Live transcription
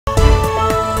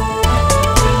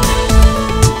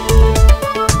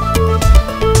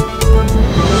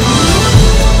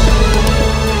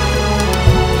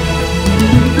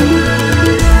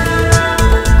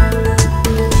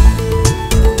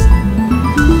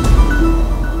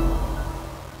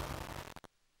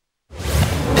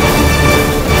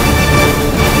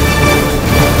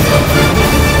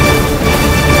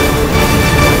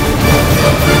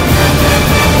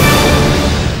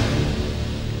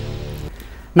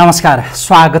नमस्कार,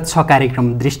 स्वागत छ कार्यक्रम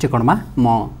दृष्टिकोणमा। म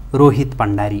रोहित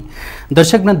भण्डारी।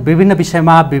 दर्शकवृन्द, विभिन्न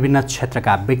विषयमा विभिन्न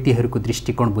क्षेत्रका व्यक्तिहरूको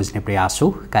दृष्टिकोण बुझ्ने प्रयास हो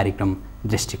कार्यक्रम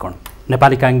दृष्टिकोण।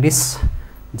 नेपाली कांग्रेस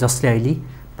जसले अहिले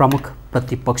प्रमुख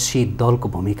प्रतिपक्षी दलको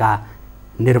भूमिका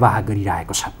निर्वाह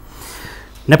गरिरहेको छ,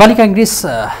 नेपाली कांग्रेस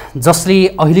जसले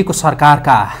अहिलेको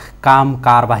सरकारका काम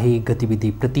कारबाही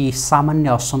गतिविधिप्रति सामान्य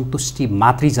असन्तुष्टि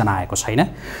मात्रै जनाएको छैन,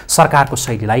 सरकारको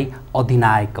शैलीलाई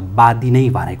अधिनायकवादी नै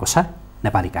भनेको छ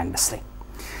नेपाली कांग्रेसले।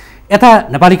 यता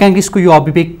नेपाली कांग्रेसको यो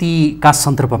अभिव्यक्तिका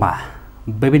सन्दर्भमा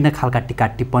विभिन्न खालका टीका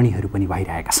टिप्पणीहरू पनि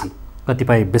भइरहेका छन्।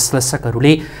 कतिपय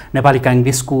विश्लेषकहरूले नेपाली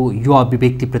कांग्रेसको यो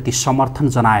अभिव्यक्तिप्रति समर्थन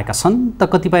जनाएका छन्, त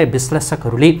कतिपय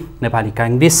विश्लेषकहरूले नेपाली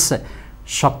कांग्रेस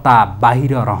सत्ता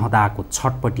बाहिर रहँदाको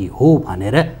छटपटी हो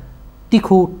भनेर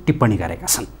तीखो टिप्पणी गरेका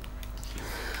छन्।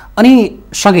 अनि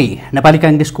सँगै नेपाली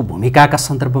कांग्रेसको भूमिकाका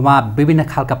सन्दर्भमा विभिन्न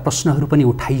खालका प्रश्नहरू पनि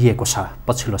उठाइएको छ।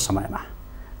 पछिल्लो समयमा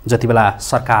जति बेला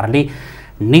सरकारले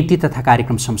नीति तथा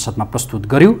कार्यक्रम संसदमा प्रस्तुत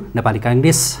गर्यो, नेपाली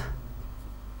कांग्रेस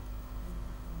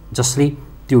जसले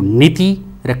त्यो नीति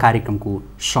र कार्यक्रमको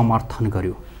समर्थन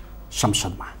गर्यो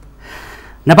संसदमा,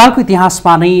 नेपालको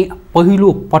इतिहासमा नै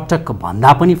पहिलो पटक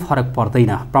भन्दा पनि फरक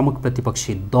पर्दैन प्रमुख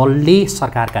प्रतिपक्षी दलले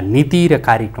सरकारका नीति र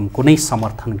कार्यक्रमको नै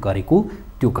समर्थन गरेको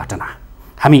त्यो घटना।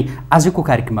 हामी आजको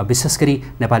कार्यक्रममा विशेष गरी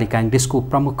नेपाली कांग्रेसको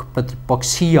प्रमुख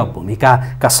प्रतिपक्षीय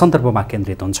भूमिकाका सन्दर्भमा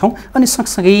केन्द्रित हुन्छौँ अनि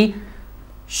सँगसँगै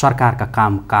सरकारका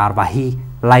काम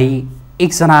कारबाहीलाई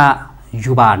एकजना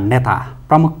युवा नेता,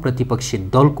 प्रमुख प्रतिपक्षी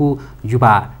दलको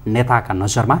युवा नेताका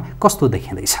नजरमा कस्तो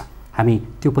देखिँदैछ, हामी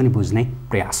त्यो पनि बुझ्ने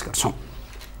प्रयास गर्छौँ।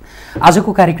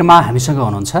 आजको कार्यक्रममा हामीसँग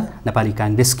हुनुहुन्छ नेपाली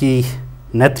कांग्रेसकी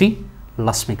नेत्री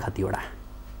लक्ष्मी खतिवडा।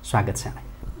 स्वागत छ।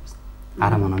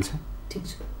 आराम हुनुहुन्छ? ठीक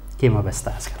छ। केमा व्यस्त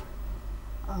आजकल?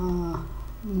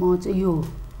 म चाहिँ यो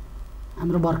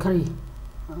हाम्रो भर्खरै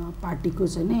पार्टीको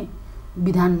चाहिँ नि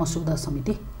विधान मसौदा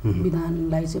समिति,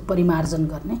 विधानलाई चाहिँ परिमार्जन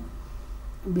गर्ने,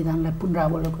 विधानलाई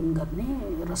पुनरावलोकन गर्ने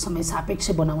र समय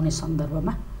सापेक्ष बनाउने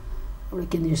सन्दर्भमा एउटा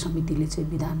केन्द्रीय समितिले चाहिँ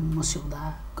विधान मसौदा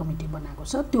कमिटी बनाएको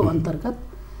छ। त्यो अन्तर्गत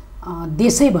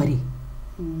देशैभरि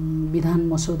विधान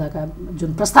मसौदाका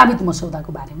जुन प्रस्तावित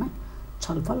मसौदाको बारेमा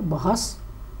छलफल बहस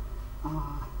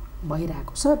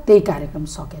भइरहेको छ। त्यही कार्यक्रम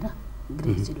सकेर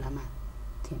गृह जिल्लामा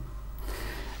थियौँ।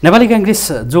 नेपाली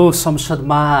कांग्रेस जो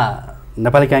संसदमा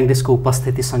नेपाली कांग्रेसको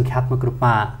उपस्थिति सङ्ख्यात्मक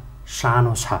रूपमा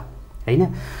सानो छ हैन,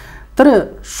 तर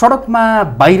सडकमा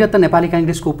बाहिर त नेपाली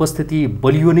कांग्रेसको उपस्थिति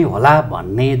बलियो नै होला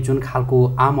भन्ने जुन खालको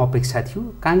आम अपेक्षा थियो,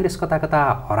 कांग्रेस कता कता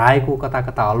हराएको, कता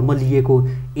कता अल्मलिएको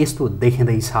यस्तो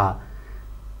देखिँदैछ।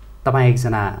 तपाईँ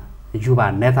एकजना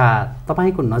युवा नेता,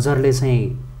 तपाईँको नजरले चाहिँ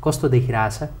कस्तो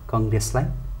देखिरहेछ कांग्रेसलाई,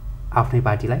 आफ्नै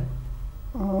पार्टीलाई?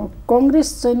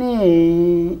 कांग्रेस चाहिँ नि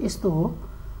यस्तो हो,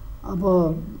 अब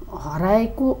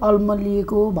हराएको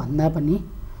अल्मलिएको भन्दा पनि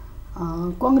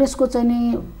कांग्रेसको चाहिँ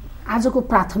नि आजको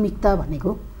प्राथमिकता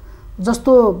भनेको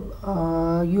जस्तो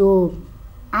यो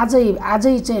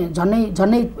आजै चाहिँ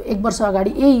झन्नै एक वर्ष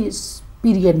अगाडि यही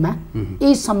पिरियडमा,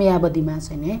 यही समयावधिमा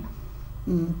चाहिँ नि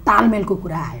तालमेलको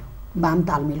कुरा आयो, वाम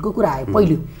तालमेलको कुरा आयो।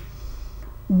 पहिलो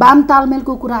वाम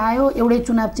तालमेलको कुरा आयो। एउटै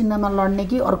चुनाव चिन्हमा लड्ने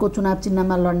कि अर्को चुनाव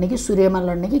चिन्हमा लड्ने कि सूर्यमा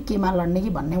लड्ने कि केमा लड्ने कि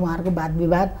भन्ने उहाँहरूको वाद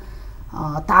विवाद,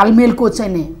 तालमेलको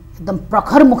चाहिँ नि एकदम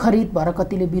प्रखर मुखरित भएर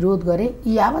कतिले विरोध गरे।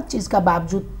 यी यावत चिजका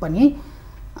बावजुद पनि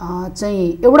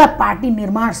चाहिँ एउटा पार्टी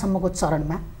निर्माणसम्मको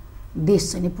चरणमा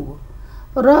देश चाहिँ नि पुग्यो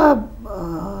र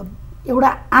एउटा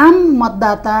आम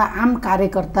मतदाता, आम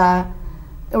कार्यकर्ता,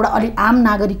 एउटा अलि आम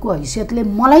नागरिकको हैसियतले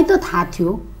मलाई त थाहा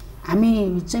थियो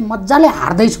हामी चाहिँ मजाले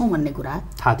हार्दैछौँ भन्ने कुरा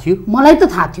थाहा थियो, मलाई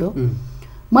त थाहा थियो।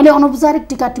 मैले अनौपचारिक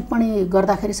टीका टिप्पणी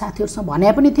गर्दाखेरि साथीहरूसँग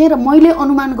भने पनि थिएँ र मैले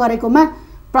अनुमान गरेकोमा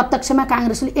प्रत्यक्षमा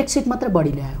कांग्रेसले एक सिट मात्रै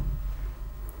बढी ल्यायो।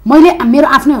 मैले मेरो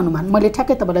आफ्नै अनुमान, मैले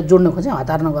ठ्याक्कै तपाईँलाई जोड्न खोजेँ,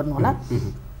 हतार नगर्नु होला।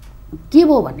 के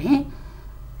भयो भने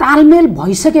तालमेल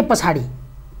भइसके पछाडि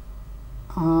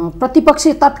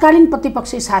प्रतिपक्षी, तत्कालीन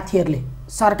प्रतिपक्षी साथीहरूले,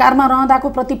 सरकारमा रहँदाको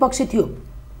प्रतिपक्षी थियो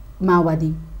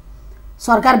माओवादी,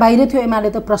 सरकार बाहिर थियो एमाले,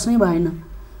 त प्रश्नै भएन।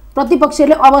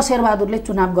 प्रतिपक्षले अब शेरबहादुरले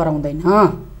चुनाव गराउँदैन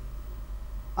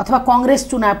अथवा कांग्रेस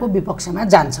चुनावको विपक्षमा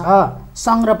जान्छ,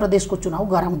 सङ्घ र प्रदेशको चुनाव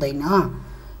गराउँदैन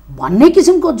भन्ने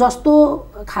किसिमको जस्तो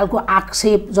खालको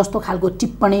आक्षेप, जस्तो खालको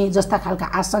टिप्पणी, जस्ता खालका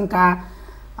आशंका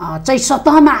चाहिँ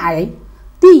सतहमा आए।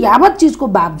 ती यावत चिजको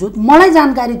बावजुद मलाई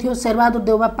जानकारी थियो, शेरबहादुर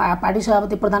देउवा पार्टी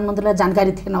सभापति प्रधानमन्त्रीलाई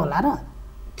जानकारी थिएन होला र?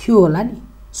 थियो होला नि,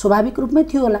 स्वाभाविक रूपमै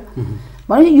थियो होला।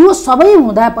 भने यो सबै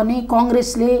हुँदा पनि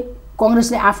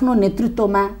कांग्रेसले आफ्नो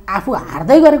नेतृत्वमा आफू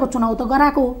हार्दै गरेको चुनाव त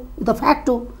गराएको हो, यो त फ्याक्ट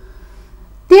हो।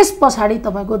 त्यस पछाडि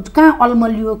तपाईँको कहाँ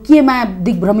अल्मलियो, केमा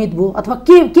दिग्भ्रमित भयो अथवा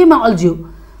केमा अल्झियो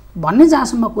भन्ने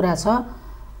जहाँसम्म कुरा छ,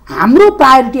 हाम्रो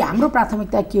प्रायोरिटी, हाम्रो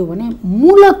प्राथमिकता के हो भने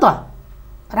मूलत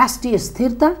राष्ट्रिय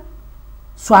स्थिरता,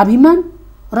 स्वाभिमान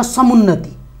र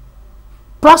समुन्नति,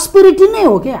 प्रस्पेरिटी नै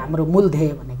हो क्या हाम्रो मूल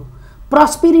ध्येय भनेको।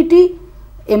 प्रस्पेरिटी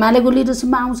एमालेको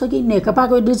लिडरसिपमा आउँछ कि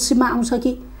नेकपाको लिडरसिपमा आउँछ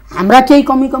कि हाम्रा केही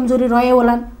कमी कमजोरी रह्यो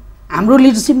होलान्, हाम्रो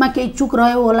लिडरसिपमा केही चुक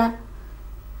रह्यो होला,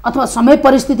 अथवा समय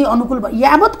परिस्थिति अनुकूल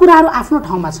यावत कुराहरू आफ्नो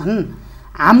ठाउँमा छन्।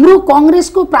 हाम्रो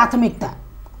कङ्ग्रेसको प्राथमिकता,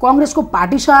 कङ्ग्रेसको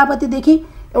पार्टी सभापतिदेखि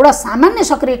एउटा सामान्य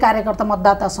सक्रिय कार्यकर्ता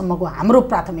मतदातासम्मको हाम्रो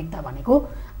प्राथमिकता भनेको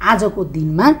आजको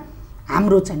दिनमा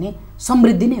हाम्रो चाहिँ नि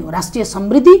समृद्धि नै हो। राष्ट्रिय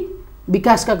समृद्धि,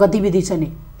 विकासका गतिविधि चाहिँ नि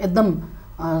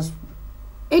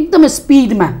एकदमै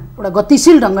स्पिडमा एउटा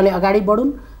गतिशील ढङ्गले अगाडि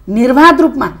बढुन्, निर्बाध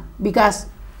रूपमा विकास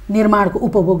निर्माणको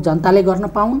उपभोग जनताले गर्न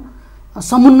पाउन्,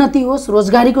 समुन्नति होस्,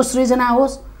 रोजगारीको सृजना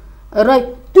होस्, र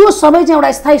त्यो सबै चाहिँ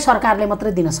एउटा स्थायी सरकारले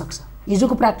मात्रै दिन सक्छ।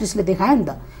 हिजोको प्र्याक्टिसले देखायो नि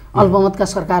त अल्पमतका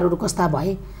सरकारहरू कस्ता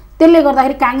भए। त्यसले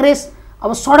गर्दाखेरि काङ्ग्रेस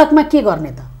अब सडकमा के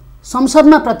गर्ने त?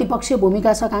 संसदमा प्रतिपक्षीय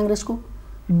भूमिका छ काङ्ग्रेसको,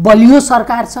 बलियो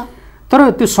सरकार छ।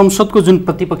 तर त्यो संसदको जुन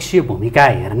प्रतिपक्षीय भूमिका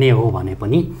हेर्ने हो भने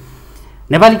पनि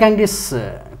नेपाली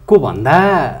काङ्ग्रेसको भन्दा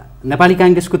नेपाली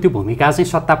काङ्ग्रेसको त्यो भूमिका चाहिँ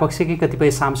सत्तापक्षकै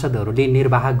कतिपय सांसदहरूले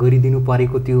निर्वाह गरिदिनु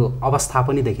परेको त्यो अवस्था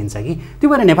पनि देखिन्छ कि त्यो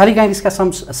भएर नेपाली काङ्ग्रेसका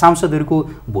सांसदहरूको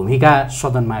भूमिका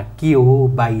सदनमा के हो,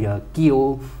 बाहिर के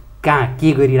हो, कहाँ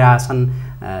के गरिरहेछन्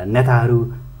नेताहरू?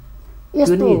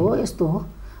 यस्तो हो।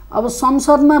 अब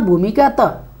संसदमा भूमिका त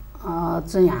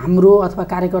चाहिँ हाम्रो अथवा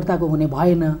कार्यकर्ताको हुने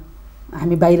भएन,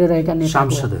 हामी बाहिर रहेका नेता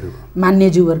सांसदहरू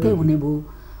मान्यज्यूहरूकै हुने भयो।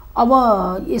 अब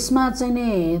यसमा चाहिँ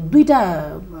नि दुईटा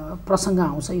प्रसङ्ग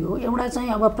आउँछ यो। एउटा चाहिँ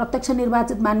अब प्रत्यक्ष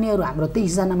निर्वाचित मान्यहरू हाम्रो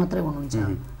 23 जना मात्रै हुनुहुन्छ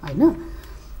हैन,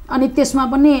 अनि त्यसमा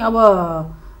पनि अब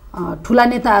ठुला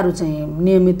नेताहरू चाहिँ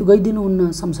नियमित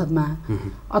गइदिनुहुन्न संसदमा,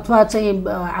 अथवा चाहिँ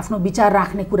आफ्नो विचार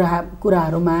राख्ने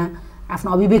कुराहरूमा,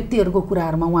 आफ्नो अभिव्यक्तिहरूको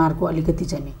कुराहरूमा उहाँहरूको अलिकति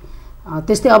चाहिँ नि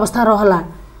त्यस्तै अवस्था रहला।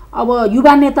 अब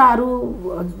युवा नेताहरू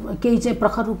केही चाहिँ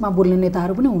प्रखर रूपमा बोल्ने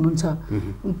नेताहरू पनि हुनुहुन्छ।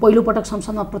 पहिलोपटक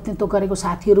संसदमा प्रतिनिधित्व गरेको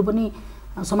साथीहरू पनि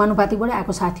समानुपातिकबाटै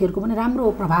आएको साथीहरूको पनि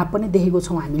राम्रो प्रभाव पनि देखेको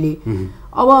छौँ हामीले।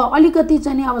 अब अलिकति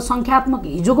चाहिँ नि अब सङ्ख्यात्मक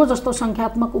हिजोको जस्तो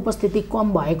सङ्ख्यात्मक उपस्थिति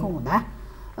कम भएको हुँदा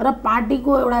र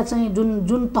पार्टीको एउटा चाहिँ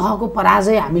जुन तहको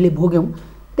पराजय हामीले भोग्यौँ,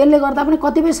 त्यसले गर्दा पनि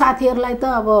कतिपय साथीहरूलाई त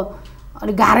अब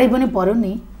अलिक गाह्रै पनि पर्यो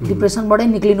नि, डिप्रेसनबाटै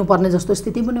निक्लिनु पर्ने जस्तो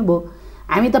स्थिति पनि भयो।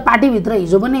 हामी त पार्टीभित्र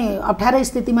हिजो पनि अप्ठ्यारो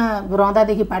स्थितिमा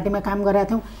रहँदादेखि पार्टीमा काम गरेका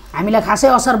थियौँ, हामीलाई खासै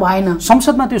असर भएन।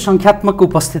 संसदमा त्यो सङ्ख्यात्मक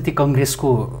उपस्थिति कङ्ग्रेसको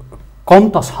कम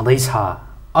त छँदैछ।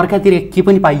 अर्कातिर के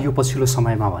पनि पाइयो पछिल्लो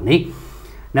समयमा भने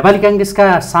नेपाली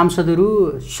काङ्ग्रेसका सांसदहरू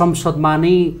संसदमा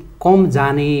नै कम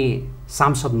जाने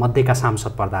सांसद मध्येका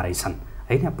सांसद पर्दा रहेछन्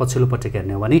होइन। पछिल्लो पटक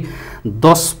हेर्ने हो भने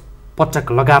 10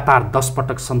 पटक लगातार 10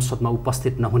 पटक संसदमा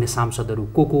उपस्थित नहुने सांसदहरू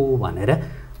को भनेर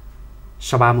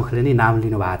सभामुखले नै नाम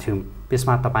लिनुभएको थियो।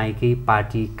 त्यसमा तपाईँकै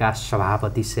पार्टीका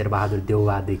सभापति शेरबहादुर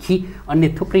देउवादेखि अन्य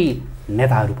थुप्रै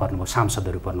नेताहरू पर्नुभयो,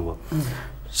 सांसदहरू पर्नुभयो।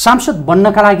 सांसद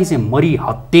बन्नका लागि चाहिँ मरी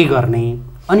हत्ते गर्ने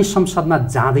अनि संसदमा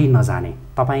जाँदै नजाने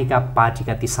तपाईँका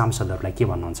पार्टीका ती सांसदहरूलाई के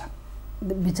भन्नुहुन्छ?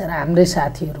 बिचरा हाम्रै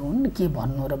साथीहरू हुन्, के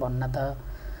भन्नु र भन्न त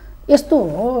यस्तो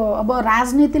हो। अब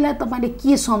राजनीतिलाई तपाईँले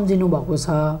के सम्झिनु भएको छ?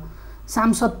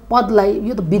 सांसद पदलाई,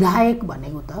 यो त विधायक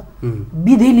भनेको त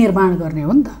विधि निर्माण गर्ने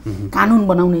हो नि त, कानुन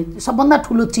बनाउने सबभन्दा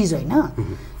ठुलो चिज होइन।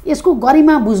 यसको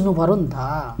गरिमा बुझ्नु पर्यो नि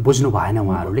त। बुझ्नु भएन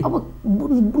उहाँहरूले। अब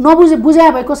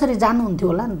बुझाए भए कसरी जानुहुन्थ्यो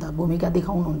होला नि त, भूमिका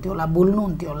देखाउनुहुन्थ्यो होला,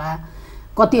 बोल्नुहुन्थ्यो होला।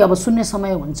 कति अब शून्य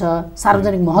समय हुन्छ,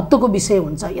 सार्वजनिक महत्त्वको विषय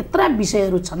हुन्छ, यत्रा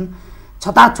विषयहरू छन्,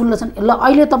 छताछुल्लो छन्। ल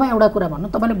अहिले तपाईँ एउटा कुरा भन्नु,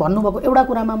 तपाईँले भन्नुभएको एउटा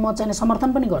कुरामा म चाहिँ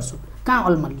समर्थन पनि गर्छु। कहाँ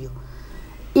अल्मलियो?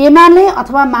 एमाले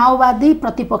अथवा माओवादी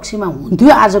प्रतिपक्षमा हुन्थ्यो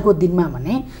आजको दिनमा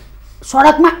भने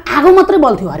सडकमा आगो मात्रै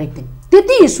बल्थ्यो हरेक दिन।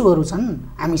 त्यति इस्युहरू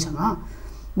छन् हामीसँग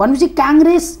भनेपछि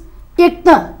काङ्ग्रेस एक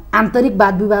त आन्तरिक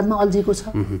वाद विवादमा अल्झेको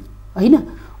छ होइन।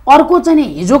 अर्को चाहिँ नि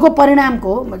हिजोको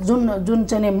परिणामको जुन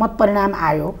चाहिँ मत परिणाम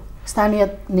आयो स्थानीय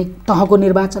तहको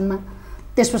निर्वाचनमा,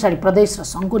 त्यस पछाडि प्रदेश र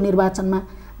सङ्घको निर्वाचनमा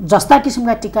जस्ता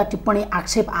किसिमका टिका टिप्पणी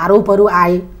आक्षेप आरोपहरू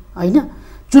आए होइन।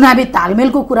 चुनावी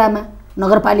तालमेलको कुरामा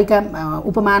नगरपालिका,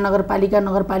 उपमहानगरपालिका,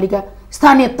 नगरपालिका,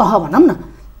 स्थानीय तह भनौँ न,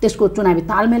 त्यसको चुनावी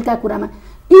तालमेलका कुरामा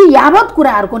यी यावत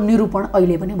कुराहरूको निरूपण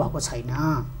अहिले पनि भएको छैन।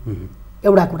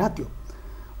 एउटा कुरा त्यो।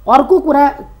 अर्को कुरा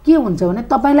के हुन्छ भने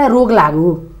तपाईँलाई रोग लाग्यो,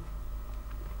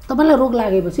 तपाईँलाई रोग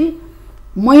लागेपछि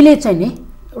मैले चाहिँ नि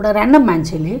एउटा ऱ्यान्डम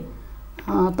मान्छेले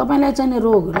तपाईँलाई चाहिँ नि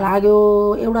रोग लाग्यो,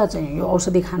 एउटा चाहिँ यो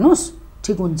औषधि खानुहोस्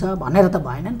ठिक हुन्छ भनेर त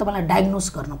भएन नि, तपाईँलाई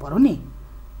डायग्नोस गर्नु पर्यो नि।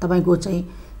 तपाईँको चाहिँ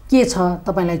के छ,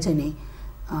 तपाईँलाई चाहिँ नि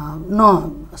न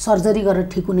सर्जरी गरेर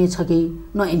ठिक हुनेछ कि,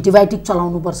 न एन्टिबायोटिक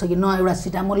चलाउनु पर्छ कि, न एउटा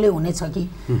सिटामोलले हुनेछ कि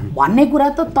भन्ने कुरा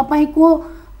त तपाईँको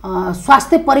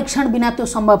स्वास्थ्य परीक्षण बिना त्यो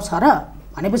सम्भव छ र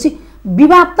भनेपछि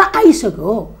विवाद त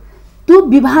आइसक्यो। त्यो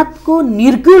विवादको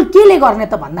निर्कुल केले गर्ने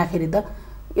त भन्दाखेरि त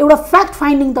एउटा फ्याक्ट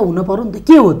फाइन्डिङ त हुनु पर्यो नि त।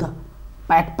 के हो त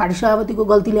पार्टी सभापतिको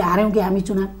गल्तीले हार्यौँ कि हामी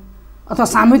चुनाव, अथवा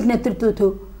सामूहिक नेतृत्व थियो,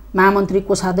 महामन्त्री,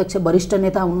 कोषाध्यक्ष, वरिष्ठ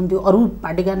नेता हुनुहुन्थ्यो, अरू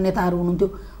पार्टीका नेताहरू हुनुहुन्थ्यो,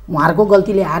 उहाँहरूको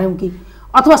गल्तीले हार्यौँ कि,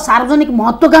 अथवा सार्वजनिक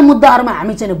महत्त्वका मुद्दाहरूमा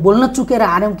हामी चाहिँ बोल्न चुकेर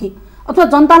हार्यौँ कि, अथवा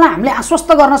जनतालाई हामीले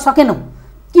आश्वस्त गर्न सकेनौँ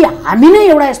कि हामी नै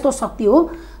एउटा यस्तो शक्ति हो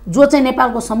जो चाहिँ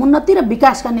नेपालको समुन्नति र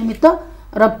विकासका निमित्त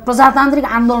र प्रजातान्त्रिक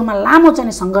आन्दोलनमा लामो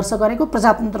चाहिँ सङ्घर्ष गरेको,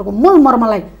 प्रजातन्त्रको मूल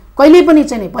मर्मलाई कहिल्यै पनि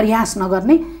चाहिँ परिहास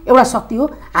नगर्ने एउटा शक्ति हो,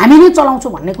 हामी नै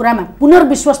चलाउँछौँ भन्ने कुरामा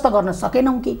पुनर्विश्वस्त गर्न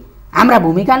सकेनौँ कि, हाम्रा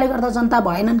भूमिकाले गर्दा जनता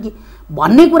भएनन् कि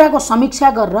भन्ने कुराको समीक्षा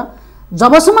गरेर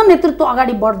जबसम्म नेतृत्व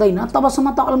अगाडि बढ्दैन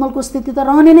तबसम्म त अलमलको स्थिति त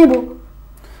रहने नै भयो।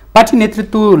 पार्टी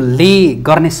नेतृत्वले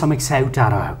गर्ने समीक्षा एउटा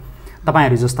रह्यो।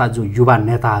 तपाईँहरू जस्ता जो युवा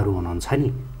नेताहरू हुनुहुन्छ नि,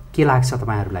 के लाग्छ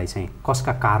तपाईँहरूलाई चाहिँ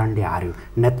कसका कारणले हार्यो?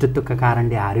 नेतृत्वका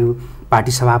कारणले हार्यो,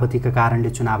 पार्टी सभापतिका कारणले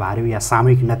चुनाव हार्यो, या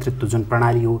सामूहिक नेतृत्व जुन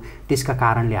प्रणाली हो त्यसका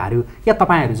कारणले हार्यो, या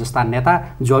तपाईँहरू जस्ता नेता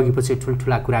जो अघिपछि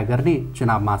ठुल्ठुला कुरा गर्ने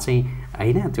चुनावमा चाहिँ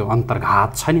होइन त्यो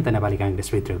अन्तर्घात छ नि त नेपाली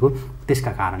काङ्ग्रेसभित्रको,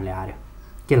 त्यसका कारणले हार्यो?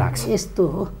 के लाग्छ? यस्तो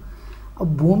हो,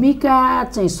 भूमिका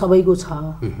चाहिँ सबैको छ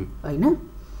होइन।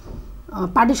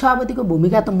 पार्टी सभापतिको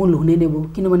भूमिका त मूल हुने नै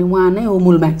भयो, किनभने उहाँ नै हो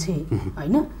मूल मान्छे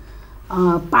होइन।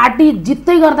 पार्टी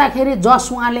जित्दै गर्दाखेरि जस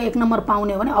उहाँले 1 नम्बर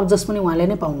पाउने भने अब जस पनि उहाँले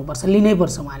नै पाउनुपर्छ, लिनै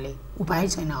पर्छ उहाँले, उपाय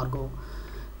छैन अर्को।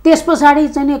 त्यस पछाडि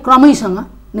चाहिँ क्रमैसँग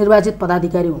निर्वाचित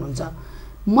पदाधिकारी हुनुहुन्छ।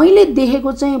 मैले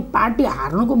देखेको चाहिँ पार्टी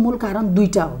हार्नुको मूल कारण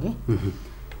दुईटा हो कि,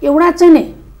 एउटा चाहिँ नि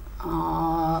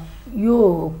यो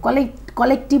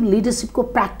कलेक्टिभ लिडरसिपको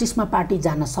प्र्याक्टिसमा पार्टी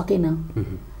जान सकेन।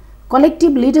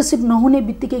 कलेक्टिभ लिडरसिप नहुने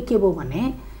बित्तिकै के भयो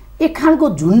भने एक खालको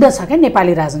झुन्ड छ क्या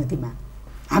नेपाली राजनीतिमा,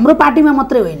 हाम्रो पार्टीमा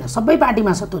मात्रै होइन सबै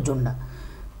पार्टीमा छ त्यो झुन्ड।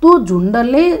 त्यो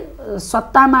झुन्डले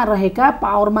सत्तामा रहेका,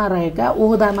 पावरमा रहेका,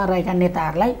 ओहदामा रहेका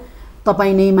नेताहरूलाई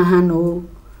तपाईँ नै महान हो,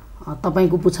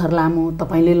 तपाईँको पुच्छर लामो,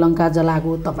 तपाईँले लङ्का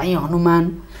जलाएको, तपाईँ हनुमान,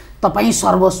 तपाईँ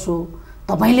सर्वस्व,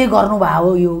 तपाईँले गर्नुभयो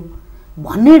हो यो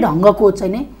भन्ने ढङ्गको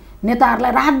चाहिँ नि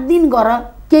नेताहरूलाई रात दिन गरेर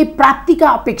केही प्राप्तिका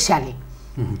अपेक्षाले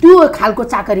त्यो खालको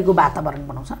चाकरीको वातावरण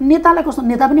बनाउँछ। नेतालाई कस्तो,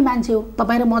 नेता पनि मान्छे हो,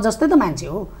 तपाईँ र म जस्तै त मान्छे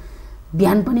हो,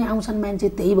 बिहान पनि आउँछन् मान्छे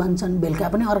त्यही भन्छन्, बेलुका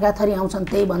पनि अर्का थरी आउँछन्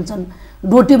त्यही भन्छन्,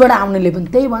 डोटीबाट आउनेले पनि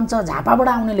त्यही भन्छ, झापाबाट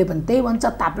आउनेले पनि त्यही भन्छ,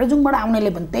 ताप्लेजुङबाट आउनेले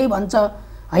पनि त्यही भन्छ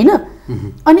होइन।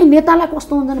 अनि नेतालाई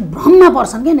कस्तो हुन्छ भने भ्रममा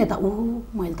पर्छन् क्या नेता, ओहो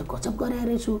मैले त गजब गरेर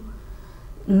रहेछु।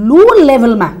 लो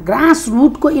लेभलमा ग्रास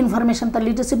रुटको इन्फर्मेसन त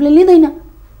लिडरसिपले लिँदैन।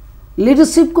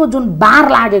 लिडरसिपको जुन बार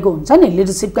लागेको हुन्छ नि,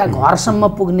 लिडरसिपका घरसम्म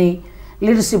पुग्ने,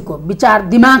 लिडरसिपको विचार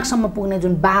दिमागसम्म पुग्ने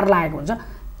जुन बार लागेको हुन्छ,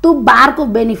 त्यो बारको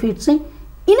बेनिफिट चाहिँ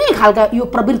यिनै खालका यो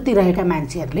प्रवृत्ति रहेका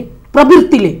मान्छेहरूले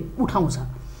प्रवृत्तिले उठाउँछ।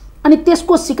 अनि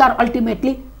त्यसको शिकार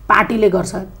अल्टिमेटली पार्टीले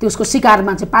गर्छ, त्यसको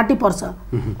शिकारमा चाहिँ पार्टी पर्छ।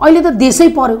 अहिले त देशै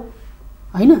पर्यो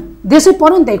होइन, देशै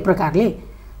पर्यो नि त एक प्रकारले।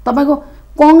 तपाईँको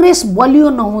कङ्ग्रेस बलियो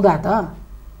नहुँदा त,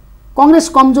 कङ्ग्रेस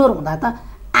कमजोर हुँदा त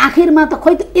आखिरमा त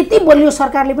खोइ त यति बलियो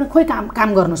सरकारले पनि खोइ काम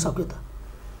गर्न सक्यो त?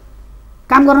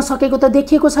 काम गर्न सकेको त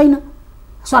देखिएको छैन।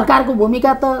 सरकारको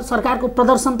भूमिका त, सरकारको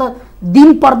प्रदर्शन त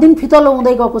दिन प्रतिदिन फितलो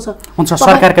हुँदै गएको छ। हुन्छ,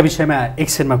 सरकारका विषयमा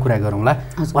एकछिनमा कुरा गरौँला।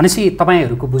 भनेपछि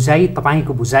तपाईँहरूको बुझाइ,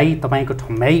 तपाईँको बुझाइ, तपाईँको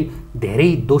ठम्याइ धेरै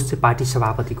दोष चाहिँ पार्टी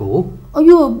सभापतिको हो?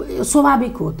 यो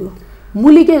स्वाभाविक हो। त्यो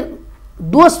मुलीके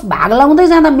दोष भाग लाउँदै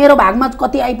जाँदा मेरो भागमा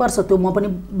कति आइपर्छ त्यो म पनि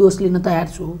दोष लिन तयार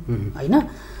छु होइन।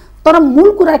 तर मूल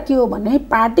कुरा के हो भने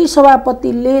पार्टी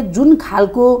सभापतिले जुन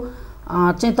खालको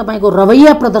चाहिँ तपाईँको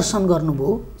रवैया प्रदर्शन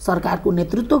गर्नुभयो सरकारको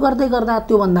नेतृत्व गर्दै गर्दा,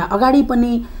 त्योभन्दा अगाडि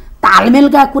पनि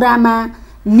तालमेलका कुरामा,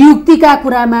 नियुक्तिका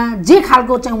कुरामा जे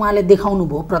खालको चाहिँ उहाँले देखाउनु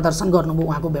भयो, प्रदर्शन गर्नुभयो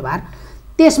उहाँको व्यवहार,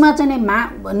 त्यसमा चाहिँ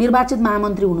निर्वाचित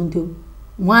महामन्त्री हुनुहुन्थ्यो,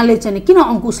 उहाँले चाहिँ किन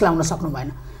अङ्कुश लाउन सक्नु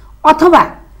भएन? अथवा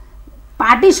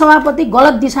पार्टी सभापति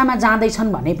गलत दिशामा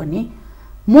जाँदैछन् भने पनि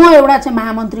म एउटा चाहिँ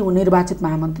महामन्त्री हुँ, निर्वाचित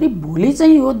महामन्त्री, भोलि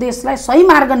चाहिँ यो देशलाई सही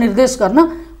मार्ग निर्देश गर्न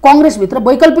कङ्ग्रेसभित्र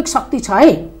वैकल्पिक शक्ति छ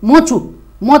है, म छु,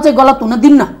 म चाहिँ गलत हुन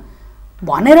दिन्न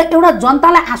भनेर एउटा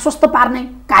जनतालाई आश्वस्त पार्ने,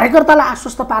 कार्यकर्तालाई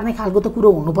आश्वस्त पार्ने खालको त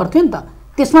कुरो हुनु पर्थ्यो नि त।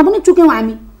 त्यसमा पनि चुक्यौँ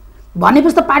हामी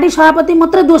भनेपछि त पार्टी सभापति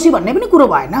मात्रै दोषी भन्ने पनि कुरो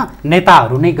भएन।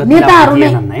 नेताहरू नै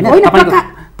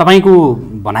तपाईँको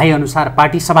भनाइअनुसार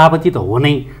पार्टी सभापति त हो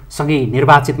नै, सँगै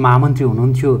निर्वाचित महामन्त्री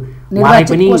हुनुहुन्थ्यो,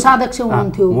 कोषाध्यक्ष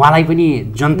हुनुहुन्थ्यो, उहाँलाई पनि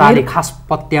जनताले खास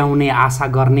पत्याउने आशा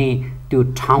गर्ने त्यो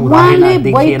ठाउँ उहाँले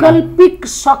वैकल्पिक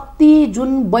शक्ति, जुन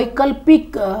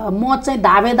वैकल्पिक म चाहिँ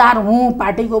दावेदार हुँ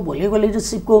पार्टीको भोलिको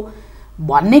लिडरसिपको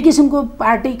भन्ने किसिमको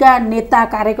पार्टीका नेता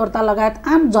कार्यकर्ता लगायत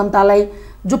आम जनतालाई,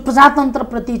 जो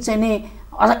प्रजातन्त्रप्रति चाहिँ नै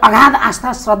अगाध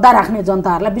आस्था श्रद्धा राख्ने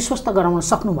जनताहरूलाई विश्वस्त गराउन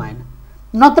सक्नु भएन।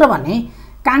 नत्र भने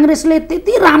काङ्ग्रेसले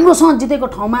त्यति राम्रोसँग जितेको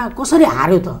ठाउँमा कसरी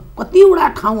हार्यो त? कतिवटा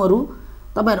ठाउँहरू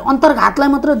तपाईँहरू अन्तर्घातलाई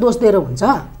मात्रै दोष दिएर हुन्छ,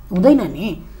 हुँदैन नि।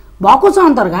 भएको छ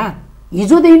अन्तर्घात,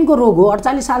 हिजोदेखिको रोग हो,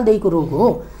 48 सालदेखिको रोग हो,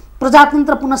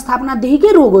 प्रजातन्त्र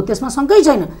पुनर्स्थापनादेखिकै रोग हो, त्यसमा शङ्कै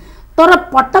छैन। तर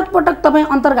पटक पटक तपाईँ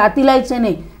अन्तर्घातीलाई चाहिँ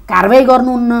नै कारवाही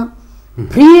गर्नुहुन्न,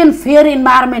 फ्री एन्ड फेयर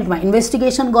इन्भाइरोमेन्टमा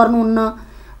इन्भेस्टिगेसन गर्नुहुन्न,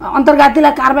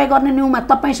 अन्तर्घातीलाई कारवाही गर्ने न्युमा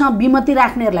तपाईँसँग विमति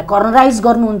राख्नेहरूलाई कर्नराइज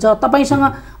गर्नुहुन्छ, तपाईँसँग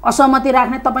असहमति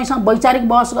राख्ने, तपाईँसँग वैचारिक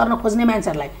बहस गर्न खोज्ने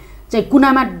मान्छेहरूलाई चाहिँ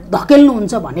कुनामा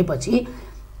धकेल्नुहुन्छ भनेपछि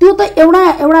त्यो त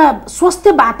एउटा स्वस्थ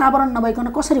वातावरण नभइकन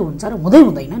कसरी हुन्छ र?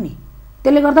 हुँदैन नि।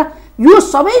 त्यसले गर्दा यो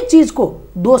सबै चिजको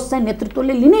दोष चाहिँ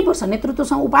नेतृत्वले लिनै पर्छ,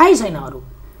 नेतृत्वसँग उपाय छैन अरू।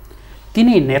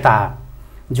 तिनै नेता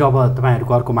जो अब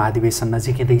तपाईँहरूको अर्को महाधिवेशन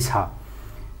नजिकै छ,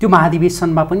 त्यो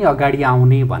महाधिवेशनमा पनि अगाडि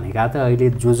आउने भनेका त अहिले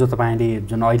जो तपाईँले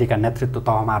जुन अहिलेका नेतृत्व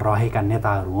तहमा रहेका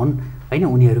नेताहरू हुन् होइन,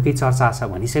 उनीहरूकै चर्चा छ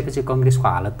भनिसकेपछि कङ्ग्रेसको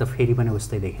हालत त फेरि पनि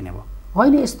उस्तै देखिने भयो।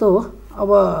 होइन, यस्तो हो, अब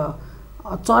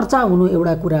चर्चा हुनु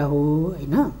एउटा कुरा हो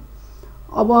होइन।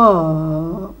 अब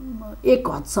एक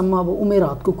हदसम्म अब उमेर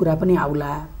हदको कुरा पनि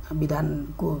आउला,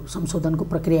 विधानको संशोधनको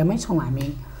प्रक्रियामै छौँ हामी।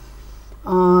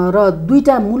 र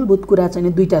दुईटा मूलभूत कुरा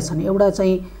चाहिँ दुईटा छन्। एउटा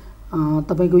चाहिँ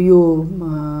तपाईँको यो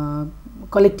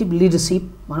कलेक्टिभ लिडरसिप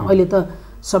भनौँ, अहिले त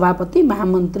सभापति,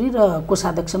 महामन्त्री र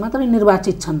कोषाध्यक्ष मात्रै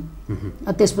निर्वाचित छन्,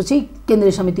 त्यसपछि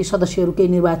केन्द्रीय समिति सदस्यहरू केही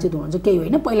निर्वाचित हुनुहुन्छ, केही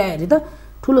होइन। पहिला हेरी त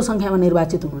ठुलो सङ्ख्यामा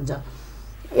निर्वाचित हुनुहुन्छ।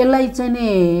 यसलाई चाहिँ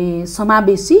नि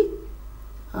समावेशी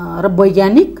र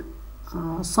वैज्ञानिक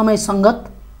समयसङ्गत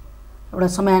एउटा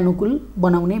समयानुकूल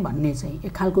बनाउने भन्ने चाहिँ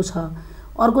एक खालको छ।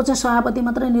 अर्को चाहिँ सभापति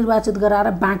मात्रै निर्वाचित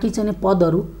गराएर बाँकी चाहिँ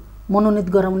पदहरू मनोनित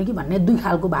गराउने कि भन्ने दुई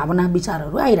खालको भावना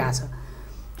विचारहरू आइरहेछ।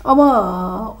 अब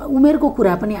उमेरको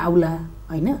कुरा पनि आउला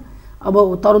होइन। अब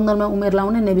तरुण दलमा उमेर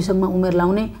लाउने, नेविसङमा उमेर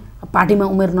लाउने, पार्टीमा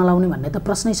उमेर नलाउने भन्ने त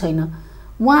प्रश्नै छैन।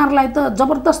 उहाँहरूलाई त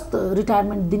जबरदस्त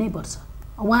रिटायरमेन्ट दिनैपर्छ।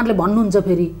 उहाँहरूले भन्नुहुन्छ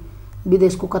फेरि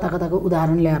विदेशको कता कताको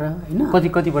उदाहरण ल्याएर होइन,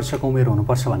 कति वर्षको उमेर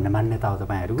हुनुपर्छ भन्ने मान्यता हो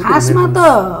तपाईँहरूको?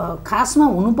 खासमा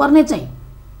हुनुपर्ने चाहिँ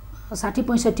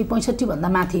 60-65 भन्दा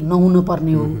माथि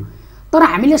नहुनुपर्ने हो। तर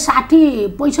हामीले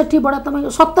 60-65बाट तपाईँको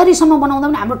 70सम्म बनाउँदा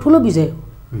पनि हाम्रो ठुलो विजय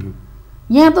हो।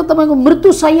 यहाँ त तपाईँको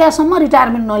मृत्युशय्यासम्म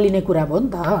रिटायरमेन्ट नलिने कुरा भयो नि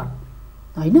त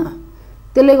होइन।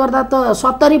 त्यसले गर्दा त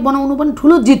 70 बनाउनु पनि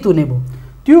ठुलो जित हुने भयो।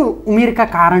 त्यो उमेरका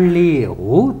कारणले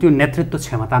हो त्यो नेतृत्व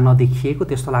क्षमता नदेखिएको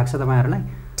त्यस्तो लाग्छ तपाईँहरूलाई?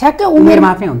 ठ्याक्कै उमेर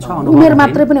मात्रै हुन्छ, उमेर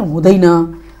मात्रै पनि हुँदैन।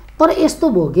 तर यस्तो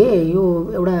भयो कि यो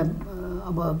एउटा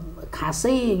अब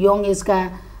खासै यङ एजका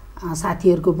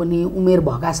साथीहरूको पनि, उमेर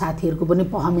भएका साथीहरूको पनि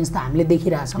पर्फर्मेन्स त हामीले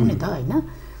देखिरहेछौँ नि त होइन।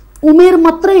 उमेर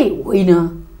मात्रै होइन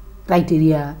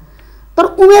क्राइटेरिया, तर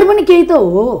उमेर पनि केही त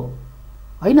हो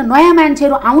होइन। नयाँ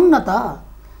मान्छेहरू आउन् न त,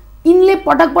 यिनले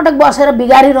पटक पटक बसेर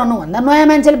बिगारिरहनु भन्दा नयाँ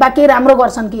मान्छेले बाँकी राम्रो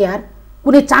गर्छन् कि यार,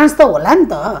 कुनै चान्स त होला नि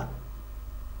त,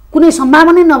 कुनै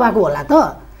सम्भावना नभएको होला त।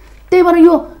 त्यही भएर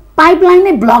यो पाइपलाइन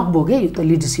नै ब्लक भयो क्या यो त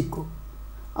लिडरसिपको।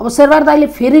 अब शेरबहादुर दाईले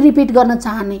फेरि रिपिट गर्न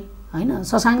चाहने होइन,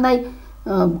 शशाङ्क दाई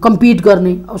कम्पिट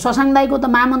गर्ने। अब शशाङ्क दाईको त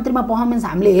महामन्त्रीमा पर्फर्मेन्स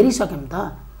हामीले हेरिसक्यौँ त,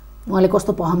 उहाँले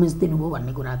कस्तो पर्फर्मेन्स दिनुभयो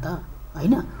भन्ने कुरा त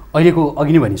होइन। अहिलेको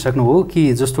अघि नै भनिसक्नु हो कि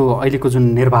जस्तो अहिलेको जुन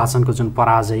निर्वाचनको जुन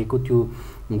पराजयको त्यो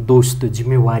दोष, त्यो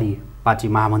जिम्मेवारी पार्टी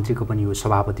महामन्त्रीको पनि हो,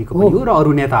 सभापतिको पनि हो र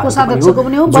अरू नेताहरूको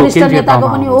पनि हो, वरिष्ठ नेताको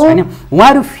पनि हो हैन।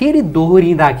 उहाँहरू फेरि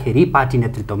दोहोरिँदाखेरि पार्टी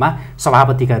नेतृत्वमा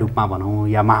सभापतिका रूपमा भनौँ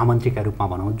या महामन्त्रीका रूपमा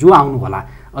भनौँ जो आउनु होला,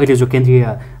 अहिले जो केन्द्रीय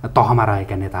तहमा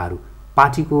रहेका नेताहरू,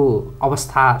 पार्टीको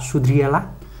अवस्था सुध्रिएला?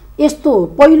 यस्तो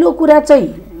पहिलो कुरा चाहिँ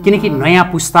किनकि नयाँ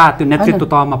पुस्ता त्यो नेतृत्व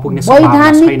तहमा पुग्ने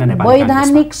सम्भावना छैन नेपालमा।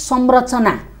 वैधानिक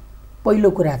संरचना पहिलो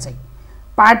कुरा चाहिँ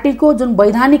पार्टीको जुन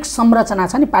वैधानिक संरचना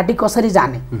छ नि, पार्टी कसरी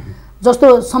जाने,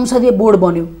 जस्तो संसदीय बोर्ड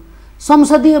बन्यो,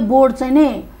 संसदीय बोर्ड चाहिँ नै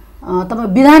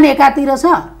तपाईँ विधान एकातिर छ,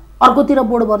 अर्कोतिर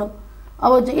बोर्ड बनौ।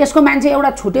 अब यसको मान्छे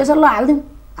एउटा छुटेछ, ल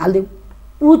हालिदिउँ,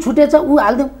 ऊ छुटेछ ऊ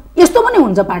हालिदिउँ, यस्तो पनि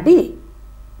हुन्छ।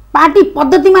 पार्टी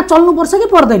पद्धतिमा चल्नुपर्छ कि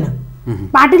पर्दैन?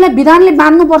 पार्टीलाई विधानले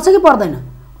बाँध्नुपर्छ कि पर्दैन?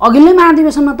 अघिल्लै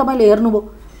महाधिवेशनमा तपाईँले हेर्नुभयो,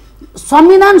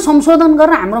 संविधान संशोधन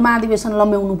गरेर हाम्रो महाधिवेशन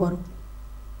लम्ब्याउनु पर्यो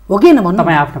हो कि होइन भन्नु?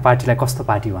 तपाईँ आफ्नो पार्टीलाई कस्तो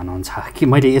पार्टी भन्नुहुन्छ? कि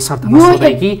मैले यसर्थ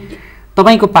सोधेँ कि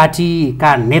तपाईँको पार्टीका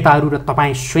नेताहरू र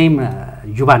तपाईँ स्वयं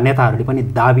युवा नेताहरूले पनि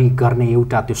दाबी गर्ने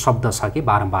एउटा त्यो शब्द छ कि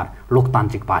बारम्बार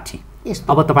लोकतान्त्रिक पार्टी।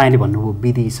 अब तपाईँले भन्नुभयो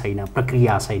विधि छैन,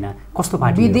 प्रक्रिया छैन, कस्तो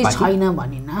पार्टी? विधि छैन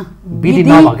भनिन, विधि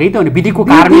नभएकै त हो नि, विधिको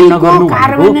कार्यान्वयन नगर्नु,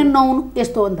 कार्यान्वयन नहुनु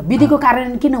यस्तो हो नि त। विधिको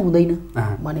कार्यान्वयन किन हुँदैन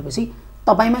भनेपछि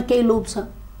तपाईँमा केही लोभ छ,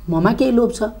 ममा केही लोभ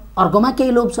छ, अर्कोमा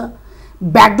केही लोभ छ।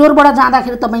 ब्याकडोरबाट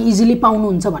जाँदाखेरि तपाईँ इजिली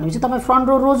पाउनुहुन्छ भनेपछि तपाईँ फ्रन्ट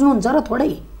रो रोज्नुहुन्छ र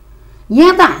थोरै।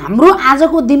 यहाँ त हाम्रो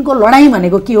आजको दिनको लडाइँ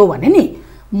भनेको के हो भने नि,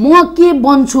 म के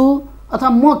बन्छु अथवा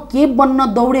म के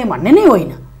बन्न दौडेँ भन्ने नै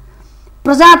होइन,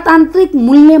 प्रजातान्त्रिक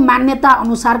मूल्य मान्यता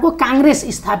अनुसारको काङ्ग्रेस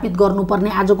स्थापित गर्नुपर्ने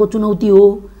आजको चुनौती हो।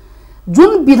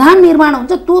 जुन विधान निर्माण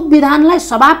हुन्छ त्यो विधानलाई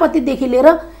सभापतिदेखि लिएर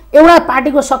एउटा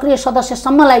पार्टीको सक्रिय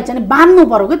सदस्यसम्मलाई चाहिँ बाँध्नु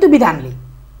पर्यो कि त्यो विधानले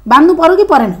बाँध्नु पर्यो कि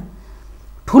परेन।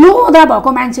 ठुलो ओहदा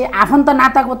भएको मान्छे आफन्त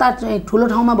नातागोता ठुलो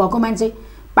ठाउँमा भएको मान्छे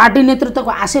पार्टी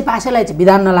नेतृत्वको आसेपासेलाई चाहिँ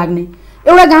विधान नलाग्ने,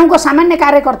 एउटा गाउँको सामान्य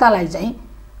कार्यकर्तालाई चाहिँ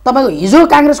तपाईँको हिजो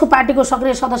काङ्ग्रेसको पार्टीको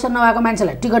सक्रिय सदस्य नभएको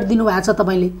मान्छेलाई टिकट दिनुभएको छ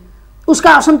तपाईँले, उसका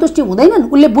असन्तुष्टि हुँदैनन्,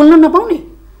 उसले बोल्न नपाउने।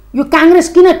 यो काङ्ग्रेस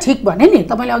किन ठिक भने नि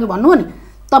तपाईँले अघि भन्नुभयो नि,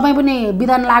 तपाईँ पनि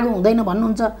विधान लागु हुँदैन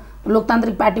भन्नुहुन्छ,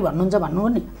 लोकतान्त्रिक पार्टी भन्नुहुन्छ भन्नुभयो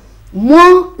नि।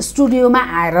 म स्टुडियोमा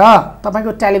आएर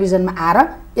तपाईँको टेलिभिजनमा आएर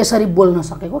यसरी बोल्न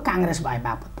सकेको काङ्ग्रेस भए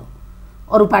बापत हो।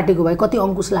 अरू पार्टीको भए कति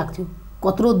अङ्कुश लाग्थ्यो,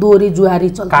 कत्रो दोहोरी जुहारी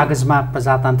चल्छ। कागजमा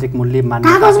प्रजातान्त्रिक मूल्य मान्ने,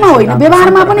 कागजमा होइन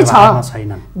व्यवहारमा पनि छ,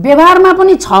 व्यवहारमा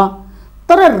पनि छ।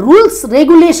 तर रुल्स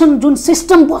रेगुलेसन जुन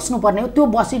सिस्टम बस्नुपर्ने हो त्यो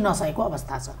बसि नसकेको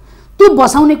अवस्था छ। त्यो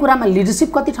बसाउने कुरामा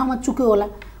लिडरसिप कति ठाउँमा चुक्यो होला,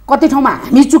 कति ठाउँमा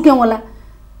हामी चुक्यौँ होला,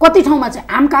 कति ठाउँमा चाहिँ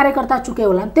आम कार्यकर्ता चुक्यो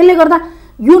होला। त्यसले गर्दा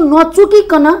यो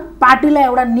नचुकिकन पार्टीलाई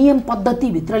एउटा नियम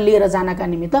पद्धतिभित्र लिएर जानका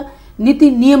निमित्त नीति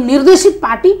नियम निर्देशित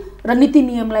पार्टी र नीति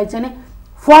नियमलाई चाहिँ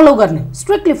फलो गर्ने,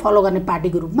 स्ट्रिक्टली फलो गर्ने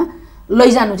पार्टीको रूपमा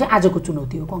लैजानु चाहिँ आजको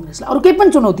चुनौती हो काङ्ग्रेसलाई। अरू केही पनि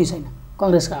चुनौती छैन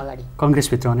काङ्ग्रेसका अगाडि।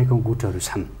 काङ्ग्रेसभित्र अनेकौँ गुटहरू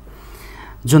छन्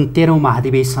जुन 13औं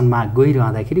महाधिवेशनमा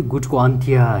गइरहँदाखेरि गुटको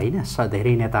अन्त्य होइन,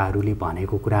 धेरै नेताहरूले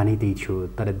भनेको कुरा नै त्यही थियो,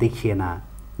 तर देखिएन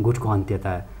गुटको अन्त्य। त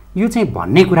यो चाहिँ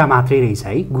भन्ने कुरा मात्रै रहेछ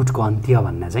है, गुटको अन्त्य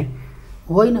भन्न चाहिँ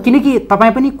होइन। किनकि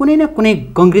तपाईँ पनि कुनै न कुनै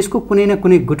काङ्ग्रेसको कुनै न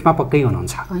कुनै गुटमा पक्कै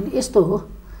हुनुहुन्छ। होइन, यस्तो हो,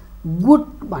 गुट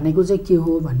भनेको चाहिँ के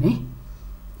हो भने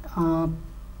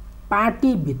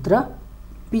पार्टीभित्र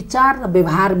विचार र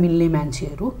व्यवहार मिल्ने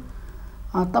मान्छेहरू।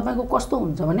 तपाईँको कस्तो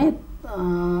हुन्छ भने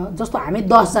जस्तो हामी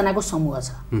 10 जनाको समूह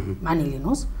छ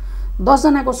मानिलिनुहोस्, 10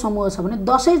 जनाको समूह छ भने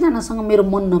 10 जनासँग मेरो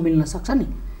मन नमिल्न सक्छ नि।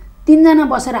 3 जना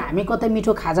बसेर हामी कतै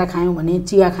मिठो खाजा खायौँ भने,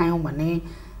 चिया खायौँ भने,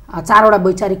 4वटा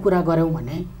वैचारिक कुरा गऱ्यौँ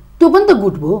भने त्यो पनि त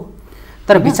गुट भयो।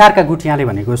 तर विचारका गुट यहाँले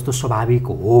भनेको जस्तो स्वाभाविक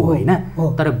हो होइन,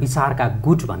 तर विचारका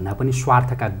गुट भन्दा पनि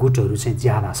स्वार्थका गुटहरू चाहिँ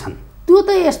ज्यादा छन्। त्यो त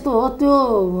यस्तो हो, त्यो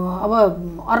अब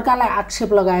अर्कालाई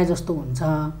आक्षेप लगाए जस्तो हुन्छ।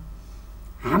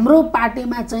 हाम्रो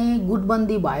पार्टीमा चाहिँ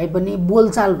गुटबन्दी भए पनि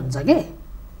बोलचाल हुन्छ के,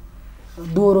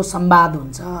 दोहोरो संवाद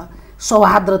हुन्छ,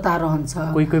 सौहार्द्रता रहन्छ।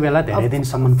 कोही कोही बेला धेरै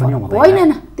दिनसम्म पनि हुँदैन।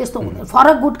 होइन त्यस्तो हुँदैन।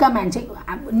 फरक गुटका मान्छे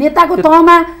नेताको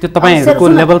तहमा त्यो तपाईँहरूको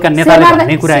लेभलका नेताले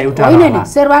भन्ने कुरा एउटा होइन नि।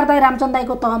 शेरबहादुर दाई रामचन्द्र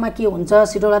दाईको तहमा के हुन्छ,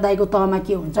 सिटौला दाईको तहमा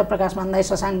के हुन्छ, प्रकाश मान दाई,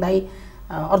 शशाङ्क दाई,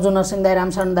 अर्जुन नरसिंह दाई,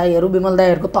 रामशरण दाईहरू, विमल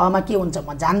दाईहरूको तहमा के हुन्छ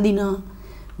म जान्दिनँ।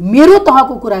 मेरो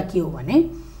तहको कुरा के हो भने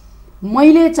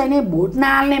मैले चाहिँ नि भोट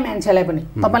नहाल्ने मान्छेलाई पनि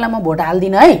तपाईँलाई म भोट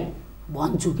हाल्दिनँ है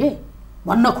भन्छु के,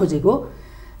 भन्न खोजेको।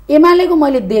 एमालेको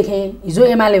मैले देखेँ, हिजो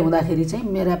एमाले हुँदाखेरि चाहिँ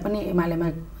मेरा पनि एमालेमा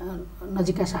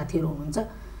नजिकका साथीहरू हुनुहुन्छ।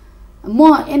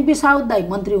 म एनपी साउद दाई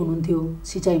मन्त्री हुनुहुन्थ्यो,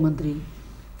 सिँचाइ मन्त्री।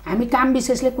 हामी काम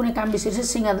विशेषले कुनै काम विशेषले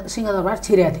सिंहदरबार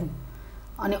छिरेका थियौँ,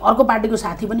 अनि अर्को पार्टीको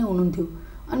साथी पनि हुनुहुन्थ्यो।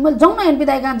 अनि मैले जाउँ न एनपी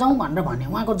दाई कहाँ जाउँ भनेर भने,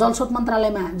 उहाँको जलस्रोत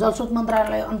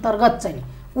मन्त्रालय अन्तर्गत चाहिँ नि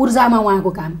ऊर्जामा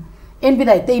उहाँको काम, एनपी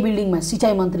दाई त्यही बिल्डिङमा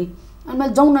सिँचाइ मन्त्री। अनि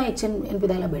मैले जाउँ न एकछिन एनपी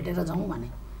दाईलाई भेटेर जाउँ भने,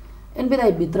 एनपी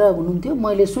दाई भित्र हुनुहुन्थ्यो,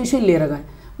 मैले सुई लिएर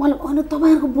गएँ। उहाँले होइन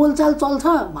तपाईँहरूको बोलचाल चल्छ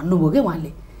भन्नुभयो क्या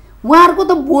उहाँले। उहाँहरूको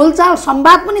त बोलचाल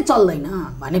संवाद पनि चल्दैन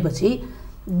भनेपछि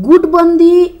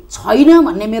गुटबन्दी छैन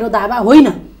भन्ने मेरो दावा होइन।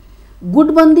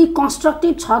 गुटबन्दी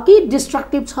कन्स्ट्रक्टिभ छ कि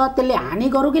डिस्ट्रक्टिभ छ, त्यसले हानि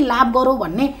गरौँ कि लाभ गरौँ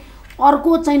भन्ने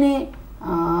अर्को चाहिँ नि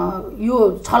यो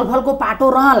छलफलको पाटो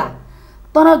रहला।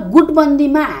 तर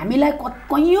गुटबन्दीमा हामीलाई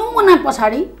कैयौँ महिना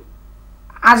पछाडि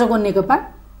आजको नेकपा,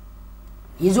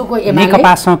 हिजोको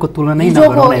नेकपासँगको तुलनै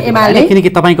नगरौँ, किनकि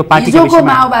तपाईँको पार्टीका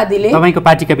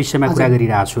विषयमा कुरा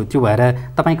गरिरहेको छु, त्यो भएर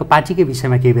तपाईँको पार्टीकै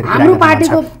विषयमा केही बेर कुरा गर्नु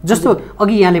छ। जस्तो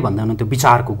अघि यहाँले भन्दै हुनुहुन्थ्यो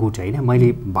विचारको गुट होइन,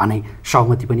 मैले भने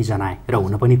सहमति पनि जनाएँ र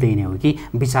हुन पनि त्यही नै हो कि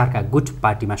विचारका गुट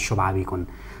पार्टीमा स्वाभाविक हुन्।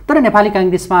 तर नेपाली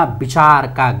काङ्ग्रेसमा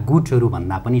विचारका गुटहरू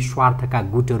भन्दा पनि स्वार्थका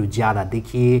गुटहरू ज्यादा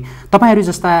देखिए। तपाईँहरू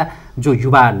जस्ता जो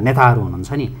युवा नेताहरू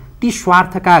हुनुहुन्छ नि, ती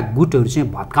स्वार्थका गुटहरू चाहिँ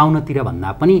भत्काउनतिर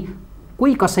भन्दा पनि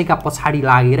कोही कसैका पछाडि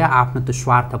लागेर आफ्नो त्यो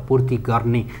स्वार्थ पूर्ति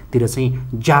गर्नेतिर चाहिँ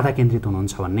ज्यादा केन्द्रित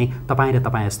हुनुहुन्छ भन्ने तपाईँ र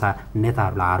तपाईँ जस्ता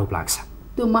नेताहरूलाई आरोप लाग्छ।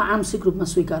 त्यो म आंशिक रूपमा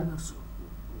स्वीकार गर्छु।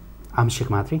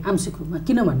 आंशिक मात्रै? आंशिक रूपमा,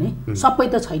 किनभने सबै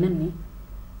त छैनन् नि,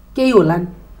 केही होलान्।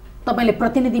 तपाईँले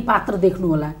प्रतिनिधि पात्र देख्नु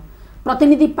होला,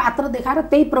 प्रतिनिधि पात्र देखाएर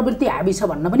त्यही प्रवृत्ति हाबी छ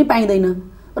भन्न पनि पाइँदैन,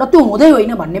 र त्यो हुँदै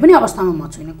होइन भन्ने पनि अवस्थामा म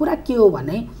छुइनँ। कुरा के हो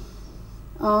भने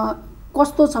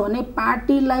कस्तो छ भने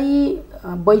पार्टीलाई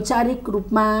वैचारिक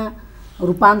रूपमा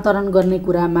रूपान्तरण गर्ने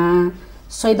कुरामा,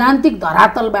 सैद्धान्तिक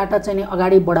धरातलबाट चाहिँ नि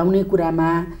अगाडि बढाउने कुरामा,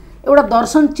 एउटा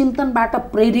दर्शन चिन्तनबाट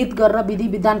प्रेरित गरेर विधि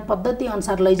विधान पद्धति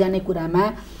अनुसार लैजाने कुरामा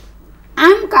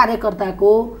आम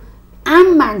कार्यकर्ताको, आम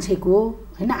मान्छेको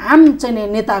होइन, आम चाहिँ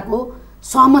नेताको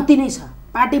सहमति नै छ।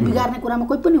 पार्टी बिगार्ने कुरामा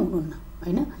कोही पनि हुनुहुन्न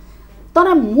होइन।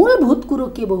 तर मूलभूत कुरो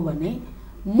के भयो भने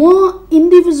म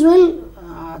इन्डिभिजुअल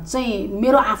चाहिँ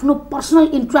मेरो आफ्नो पर्सनल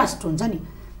इन्ट्रेस्ट हुन्छ नि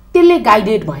त्यसले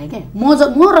गाइडेड भएँ क्या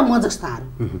म र म जस्ताहरू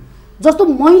जस्तो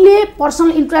मैले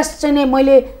पर्सनल इन्ट्रेस्ट चाहिँ नै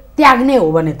मैले त्याग्ने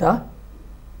हो भने त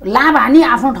लाभ हानि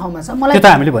आफ्नो ठाउँमा छ मलाई त्यो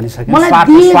त हामीले भनिसक्यौँ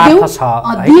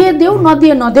दिए देऊ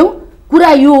नदिए नदेऊ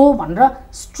कुरा यो हो भनेर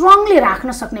स्ट्रङली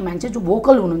राख्न सक्ने मान्छे जो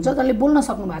भोकल हुनुहुन्छ जसले बोल्न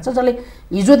सक्नु भएको छ जसले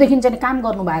हिजोदेखि चाहिँ काम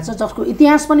गर्नु भएको छ जसको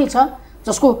इतिहास पनि छ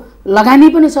जसको लगानी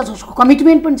पनि छ जसको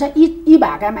कमिटमेन्ट पनि छ यी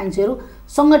भएका मान्छेहरू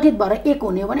सङ्गठित भएर एक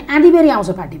हुने हो भने आँधीबेरी आउँछ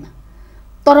पार्टीमा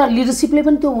तर लिडरसिपले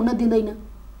पनि त्यो हुन दिँदैन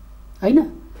होइन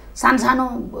सानो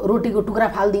रोटीको टुक्रा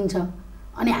फालिदिन्छ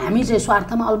अनि हामी चाहिँ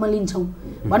स्वार्थमा अल्मलिन्छौँ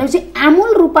भनेपछि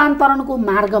आमूल रूपान्तरणको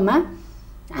मार्गमा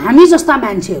हामी जस्ता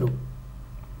मान्छेहरू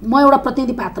म एउटा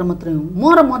प्रतिनिधि पात्र मात्रै हुँ म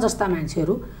र म जस्ता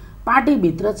मान्छेहरू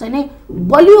पार्टीभित्र चाहिँ नै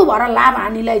बलियो भएर लाभ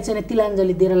हानिलाई चाहिँ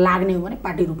तिलाञ्जली दिएर लाग्ने हो भने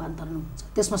पार्टी रूपान्तरण हुन्छ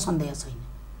त्यसमा सन्देह छैन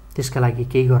त्यसका लागि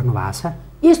केही गर्नु भएको छ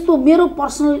यस्तो मेरो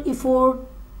पर्सनल इफोर्ट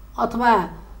अथवा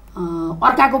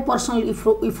अर्काको पर्सनल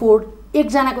इफोर्ट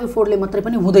एकजनाको इफोर्टले मात्रै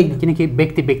पनि हुँदैन किनकि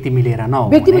व्यक्ति मिलेर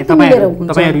नहुने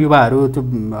तपाईहरु युवाहरू त्यो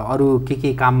अरू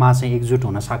के काममा चाहिँ एकजुट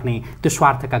हुन सक्ने त्यो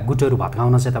स्वार्थका गुटहरू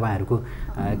भत्काउन चाहिँ तपाईहरुको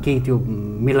केही त्यो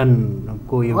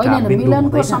मिलनको एउटा बिन्दु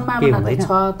मिलनको सम्भावना छ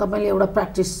तपाईले एउटा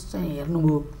प्र्याक्टिस चाहिँ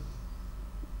हेर्नुभयो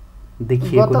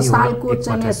देखिएको गत सालको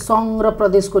चाहिँ संघ र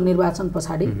प्रदेशको निर्वाचन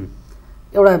पछाडि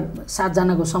एउटा 7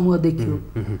 जनाको समूह देखियो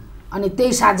अनि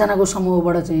त्यही 7 जनाको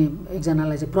समूहबाट चाहिँ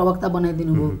एकजनालाई चाहिँ प्रवक्ता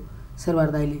बनाइदिनु भयो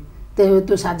शेरबार दाइले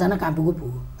त्यो 7 जना कहाँ पुग्यो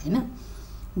हैन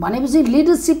भनेपछि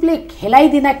लिडरशिपले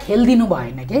खेलाइदिँदा खेल्दिनु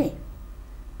भएन के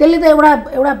त्यसले त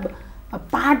एउटा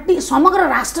पार्टी समग्र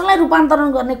राष्ट्रलाई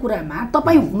रूपान्तरण गर्ने कुरामा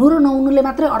तपाई हुनु र नहुनुले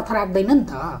मात्रै अर्थ राख्दैन नि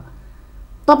त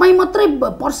तपाई मात्रै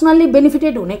पर्सनली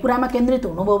बेनिफिटेड हुने कुरामा केन्द्रित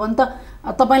हुनुभयो भने त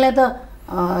तपाईलाई त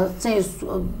चाहिँ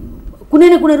कुनै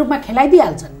न कुनै रूपमा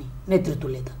खेलाइदिहाल्छन् नि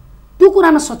नेतृत्वले त त्यो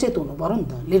कुरामा सचेत हुनु पर्यो नि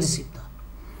त लिडरशिप त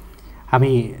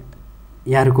हामी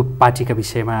यहाँहरुको पार्टीका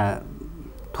विषयमा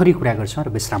थोरै कुरा गर्छौं र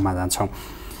विश्राममा जान्छौं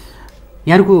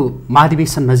यहाँहरुको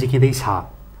महाधिवेशन नजिकै छ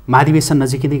महाधिवेशन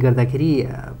नजिकै गर्दाखेरि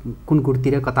कुन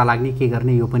कुरतिर कता लाग्ने के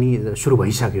गर्ने यो पनि सुरु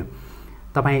भइसक्यो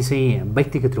तपाई चाहिँ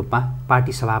व्यक्तिगत रूपमा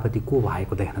पार्टी सभापति को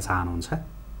भएको देख्न चाहनुहुन्छ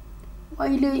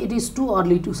अहिले it is to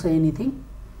early to say anything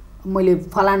मैले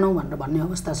फलानु भनेर भन्ने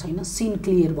अवस्था छैन सिन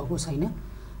क्लियर भएको छैन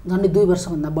झन्डै 2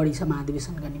 वर्षभन्दा बढी छ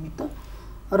महाधिवेशनका निमित्त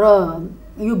र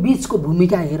यो बीचको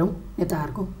भूमिका हेरौं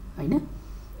नेताहरूको हैन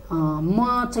म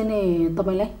चाहिँ नि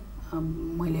तपाईलाई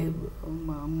मैले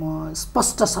म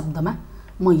स्पष्ट शब्दमा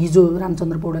म हिजो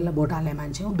रामचन्द्र पौडेललाई भोट हाले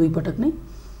मान्छे हुँ 2 पटक नै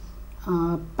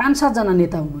 5-7 जना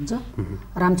नेता हुनुहुन्छ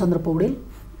रामचन्द्र पौडेल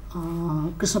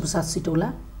कृष्णप्रसाद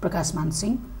सिटौला प्रकाशमान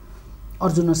सिंह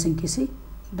अर्जुन नरसिंह केसी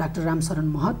डाक्टर रामशरण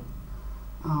महत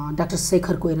डाक्टर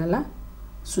शेखर कोइराला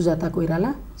सुजाता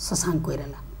कोइराला शशाङ्क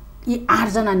कोइराला यी 8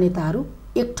 जना नेताहरू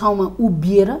एक ठाउँमा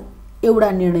उभिएर एउटा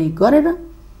निर्णय गरेर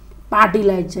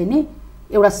पार्टीलाई चाहिँ नि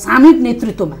एउटा सामूहिक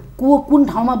नेतृत्वमा को कुन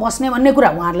ठाउँमा बस्ने भन्ने कुरा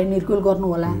उहाँहरूले निर्कुल गर्नु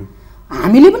होला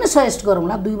हामीले पनि सजेस्ट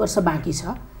गरौँला 2 वर्ष बाँकी छ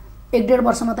 1.5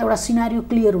 वर्षमा त एउटा सिनारियो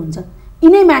क्लियर हुन्छ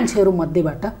यिनै मान्छेहरू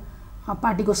मध्येबाट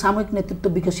पार्टीको सामूहिक नेतृत्व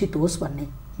विकसित होस् भन्ने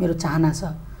मेरो चाहना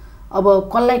छ अब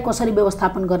कसलाई कसरी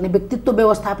व्यवस्थापन गर्ने व्यक्तित्व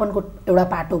व्यवस्थापनको एउटा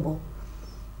पाटो भयो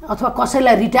अथवा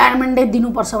कसैलाई रिटायरमेन्टै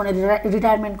दिनुपर्छ भने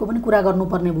रिटायरमेन्टको पनि कुरा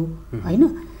गर्नुपर्ने भयो हैन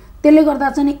त्यसले गर्दा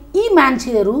चाहिँ यी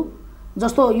मान्छेहरू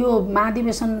जस्तो यो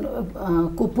महाधिवेशन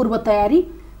को पूर्व तयारी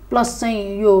प्लस चाहिँ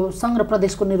यो संघ र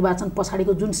प्रदेशको निर्वाचन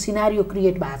पछाडिको जुन सिनारियो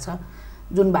क्रिएट भएको छ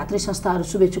जुन भातृ संस्थाहरू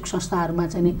शुभेच्छुक संस्थाहरूमा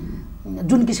चाहिँ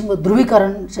जुन किसिमको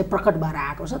ध्रुवीकरण चाहिँ प्रकट भएर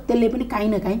आएको छ त्यसले पनि काहीँ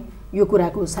न काहीँ यो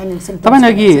कुराको साइलेन्सिङ तपाईले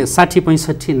अघि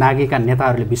 60-65 नागेका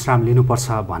नेताहरूले विश्राम लिनुपर्छ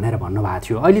भनेर भन्नुभएको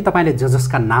थियो अहिले तपाईले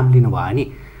जसका नाम लिनुभयो नि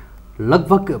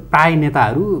लगभग प्राय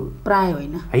नेताहरू प्राय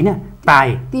होइन हैन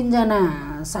प्राय 3 जना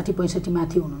 60-65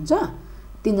 माथि हुनुहुन्छ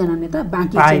 3 जना नेता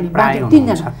बाँकी चाहिँ बाँकी 3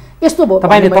 जना यस्तो भयो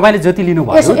तपाईले जति लिनु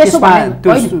भयो त्यसमा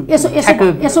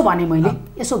यसो भने मैले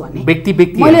यसो भने व्यक्ति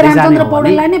मैले रामचन्द्र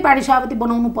पौडेललाई नै पार्टी सभापति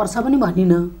बनाउनु पर्छ पनि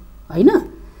भनिन हैन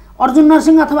अर्जुन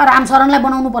नरसिंह अथवा रामशरणलाई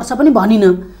बनाउनु पर्छ पनि भनिन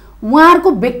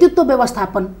उहाँहरुको व्यक्तित्व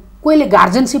व्यवस्थापन कोहीले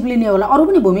गार्जियनशिप लिने होला अरु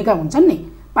पनि भूमिका हुन्छन् नि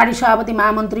पार्टी सभापति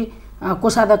महामन्त्री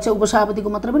कोषाध्यक्ष उपसभापतिको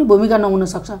मात्र पनि भूमिका नहुन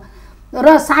सक्छ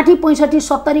र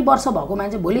 60-65-70 वर्ष भएको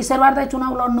मान्छे भोलि शेरबार दाइ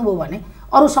चुनाव लड्नुभयो भने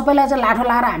अरु सबैलाई चाहिँ लाठो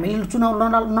लाएर हामीले चुनाव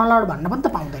नलड भन्न पनि त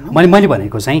पाउँदैन मैले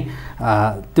भनेको चाहिँ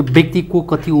त्यो व्यक्तिको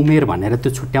कति उमेर भनेर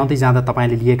त्यो छुट्याउँदै जाँदा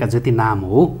तपाईले लिएका जति नाम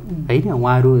हो हैन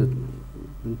उहाँहरु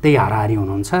त्यही हाराहारी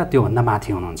हुनुहुन्छ त्यो भन्दा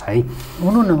माथि हुनुहुन्छ है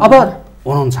हुनु न अब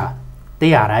हुनुहुन्छ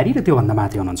त्यही हाराहारी र त्यो भन्दा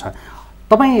माथि हुनुहुन्छ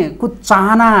तपाईको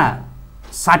चाहना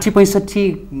 60-65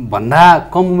 भन्दा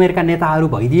कम उमेरका नेताहरू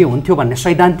भइदिए हुन्थ्यो भन्ने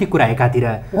सैद्धान्तिक कुरा एकातिर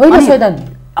होइन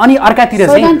सैद्धान्तिक अनि अर्कातिर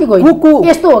सैद्धान्तिक होइन।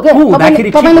 यस्तो हो क्या,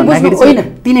 तपाईँले बुझ्नु होइन,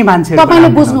 तिनै मान्छे तपाईँले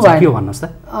बुझ्नु के भयो भन्नुहोस् त।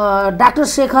 डाक्टर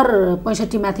शेखर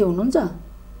 65 माथि हुनुहुन्छ,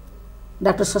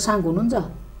 डाक्टर शशाङ्क हुनुहुन्छ,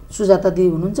 सुजाता दिदी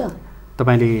हुनुहुन्छ,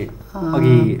 तपाईँले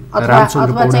अघि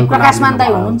अथवा चाहिँ प्रकाशमान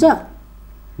दाई हुनुहुन्छ,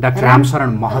 डाक्टर रामशरण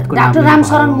महतको नाम डाक्टर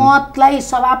रामशरण महतलाई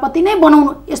सभापति नै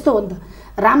बनाउनु। यस्तो हो नि त,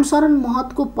 रामशरण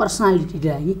महतको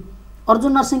पर्सनालिटीलाई,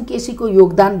 अर्जुन नरसिंह केसीको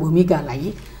योगदान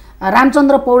भूमिकालाई,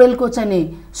 रामचन्द्र पौडेलको चाहिँ नि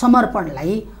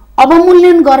समर्पणलाई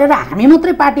अवमूल्यन गरेर हामी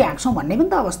मात्रै पार्टी हाँक्छौँ भन्ने पनि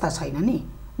त अवस्था छैन नि।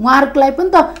 उहाँहरूलाई पनि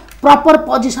त प्रपर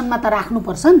पोजिसनमा त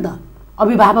राख्नुपर्छ नि त।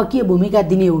 अभिभावकीय भूमिका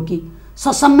दिने हो कि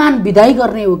ससम्मान विदाई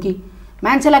गर्ने हो कि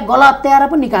मान्छेलाई गला अत्याएर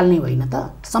पनि निकाल्ने होइन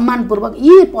त। सम्मानपूर्वक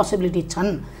यी पोसिबिलिटी छन्,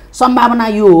 सम्भावना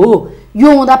यो हो, यो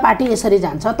हुँदा पार्टी यसरी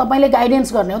जान्छ, तपाईँले गाइडेन्स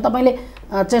गर्ने हो, तपाईँले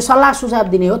चाहिँ सल्लाह सुझाव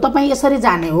दिने हो, तपाईँ यसरी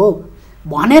जाने हो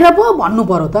भनेर पो भन्नु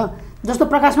पर्यो त। जस्तो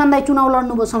प्रकाशमान दाई चुनाव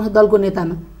लड्नुभयो संसद दलको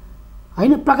नेतामा,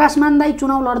 होइन? प्रकाशमान दाई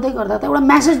चुनाव लड्दै गर्दा त एउटा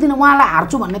म्यासेज दिन, उहाँलाई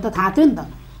हार्छु भन्ने त थाहा थियो नि त,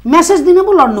 म्यासेज दिन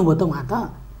पो लड्नुभयो त उहाँ त।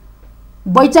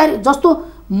 वैचारिक जस्तो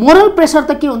मोरल प्रेसर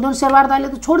त के हुन्थ्यो, शेरबहादुर दाईले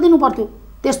त छोडिदिनु पर्थ्यो।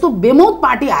 त्यस्तो बेमौत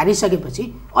पार्टी हारिसकेपछि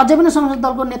अझै पनि संसद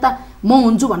दलको नेता म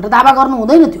हुन्छु भनेर दावा गर्नु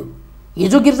हुँदैन थियो।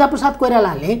 हिजो गिरिजाप्रसाद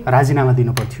कोइरालाले राजीनामा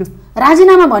दिनु पर्थ्यो।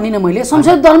 राजीनामा भनिनँ मैले,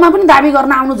 संसद दलमा पनि दावी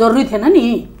गर्न आउनु जरुरी थिएन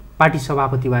नि। पार्टी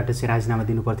सभापतिबाट चाहिँ राजीनामा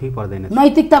दिनु पर्थ्यो कि पर्दैन?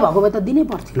 नैतिकता भएको भए त दिनै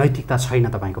पर्थ्यो। नैतिकता छैन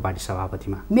तपाईँको पार्टी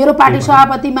सभापतिमा? मेरो पार्टी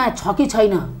सभापतिमा छ कि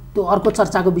छैन त्यो अर्को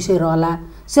चर्चाको विषय रहला।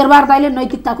 शेरबहादुर दाईले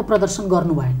नैतिकताको प्रदर्शन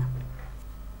गर्नु भएन।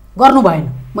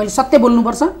 मैले सत्य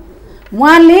बोल्नुपर्छ।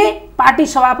 उहाँले पार्टी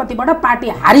सभापतिबाट पार्टी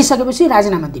हारिसकेपछि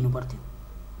राजीनामा दिनु पर्थ्यो।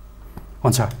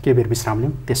 हुन्छ, केही बेर विश्राम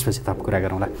लिउँ, त्यसपछि थप कुरा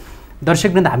गरौँला।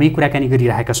 दर्शकवृन्द, हामी कुराकानी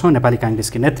गरिरहेका छौँ नेपाली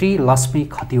काङ्ग्रेसकी नेत्री लक्ष्मी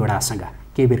खतिवडासँग।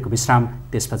 केही बेरको विश्राम,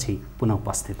 त्यसपछि पुनः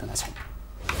उपस्थित हुनेछौँ।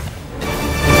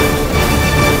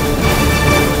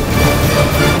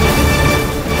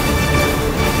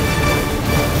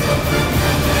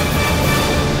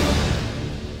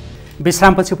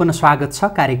 विश्रामपछि पुनः स्वागत छ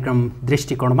कार्यक्रम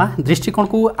दृष्टिकोणमा।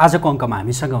 दृष्टिकोणको आजको अङ्कमा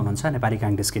हामीसँग हुनुहुन्छ नेपाली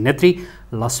काङ्ग्रेसकी नेत्री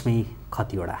लक्ष्मी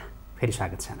खतिवडा। फेरि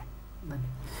स्वागत छ।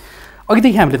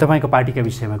 अघिदेखि हामीले तपाईँको पार्टीका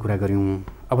विषयमा कुरा गऱ्यौँ,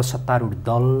 अब सत्तारूढ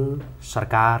दल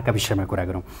सरकारका विषयमा कुरा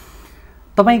गरौँ।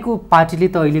 तपाईँको पार्टीले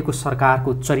त अहिलेको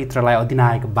सरकारको चरित्रलाई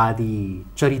अधिनायकवादी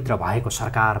चरित्र भएको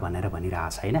सरकार भनेर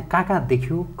भनिरहेछ, होइन? कहाँ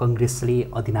देख्यो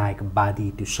कङ्ग्रेसले अधिनायकवादी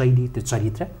त्यो शैली, त्यो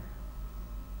चरित्र?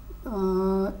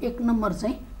 एक नम्बर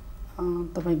चाहिँ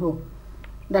तपाईँको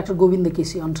डाक्टर गोविन्द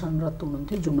केसी अनसनरत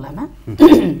हुनुहुन्थ्यो जुम्लामा।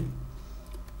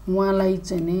 उहाँलाई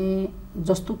चाहिँ नि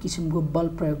जस्तो किसिमको बल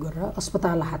प्रयोग गरेर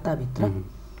अस्पताल हाताभित्र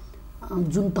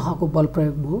जुन तहको बल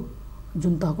प्रयोग भयो,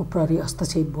 जुन तहको प्रहरी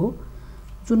हस्तक्षेप भयो,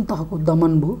 जुन तहको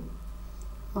दमन भयो,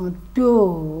 त्यो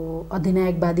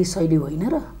अधिनायकवादी शैली होइन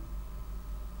र?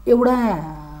 एउटा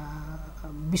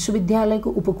विश्वविद्यालयको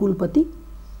उपकुलपति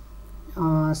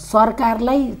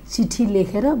सरकारलाई चिठी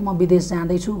लेखेर म विदेश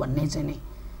जाँदैछु भन्ने चाहिँ नि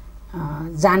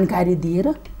जानकारी दिएर,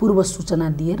 पूर्व सूचना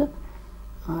दिएर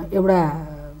एउटा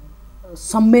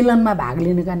सम्मेलनमा भाग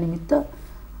लिनका निमित्त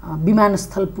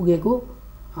विमानस्थल पुगेको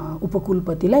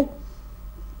उपकुलपतिलाई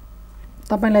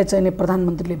तपाईँलाई चाहिँ नि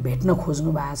प्रधानमन्त्रीले भेट्न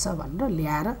खोज्नु भएको छ भनेर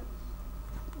ल्याएर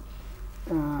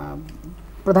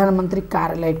प्रधानमन्त्री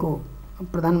कार्यालयको,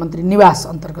 प्रधानमन्त्री निवास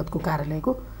अन्तर्गतको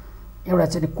कार्यालयको एउटा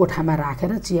चाहिँ कोठामा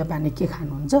राखेर चिया पानी के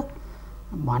खानुहुन्छ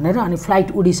भनेर अनि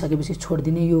फ्लाइट उडिसकेपछि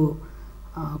छोडिदिने, यो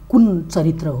कुन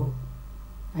चरित्र हो,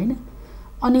 होइन?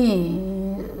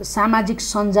 अनि सामाजिक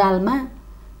सञ्जालमा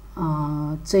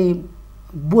चाहिँ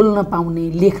बोल्न पाउने,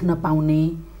 लेख्न पाउने,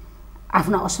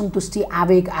 आफ्ना असन्तुष्टि,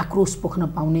 आवेग, आक्रोश पोख्न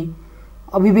पाउने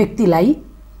अभिव्यक्तिलाई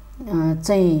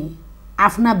चाहिँ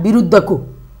आफ्ना विरुद्धको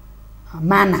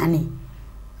मानहानि,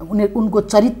 उनको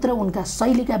चरित्र, उनका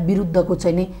शैलीका विरुद्धको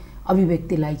चाहिँ नै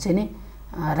अभिव्यक्तिलाई चाहिँ नै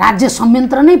राज्य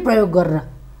संयन्त्र नै प्रयोग गरेर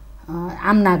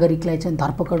आम नागरिकलाई चाहिँ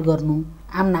धरपकड गर्नु,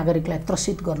 आम नागरिकलाई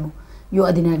त्रसित गर्नु, यो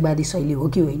अधिनायकवादी शैली हो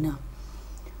कि होइन?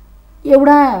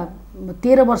 एउटा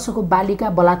 13 वर्षको बालिका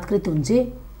बलात्कृत हुन्छ,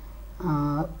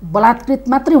 बलात्कृत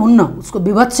मात्रै हुन्न, उसको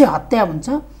विभत्स हत्या हुन्छ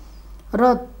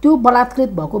र त्यो बलात्कृत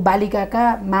भएको बालिकाका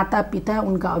मातापिता,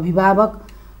 उनका अभिभावक,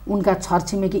 उनका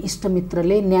छरछिमेकी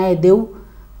इष्टमित्रले न्याय देऊ,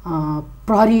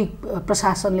 प्रहरी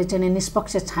प्रशासनले चाहिँ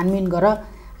निष्पक्ष छानबिन गर,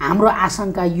 हाम्रो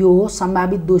आशंका यो हो,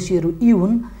 सम्भावित दोषीहरू यी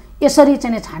हुन्, यसरी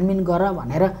चाहिँ छानबिन गर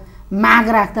भनेर माग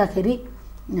राख्दाखेरि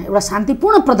एउटा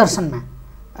शान्तिपूर्ण प्रदर्शनमा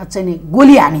चाहिँ नि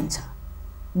गोली हानिन्छ।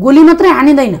 गोली मात्रै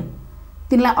हानिँदैन,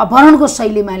 तिनलाई अपहरणको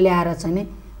शैलीमा ल्याएर चाहिँ नि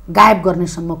गायब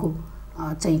गर्नेसम्मको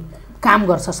चाहिँ काम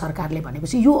गर्छ सरकारले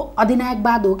भनेपछि यो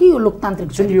अधिनायकवाद हो कि यो लोकतान्त्रिक?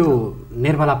 जुन यो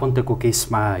निर्मला पन्तको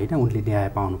केसमा होइन, उनले न्याय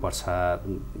पाउनुपर्छ,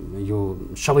 यो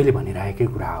सबैले भनिरहेकै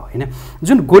कुरा हो, होइन?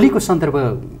 जुन गोलीको सन्दर्भ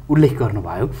उल्लेख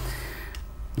गर्नुभयो,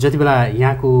 जति बेला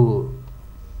यहाँको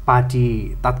पार्टी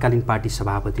तत्कालीन पार्टी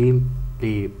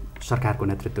सभापतिले सरकारको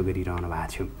नेतृत्व गरिरहनु भएको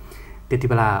थियो त्यति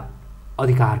बेला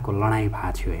अधिकारको लडाइँ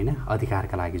भएको थियो होइन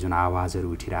अधिकारका लागि जुन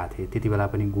आवाजहरू उठिरहेको थिए त्यति बेला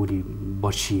पनि गोली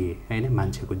बसिए होइन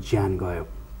मान्छेको ज्यान गयो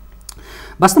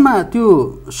वास्तवमा त्यो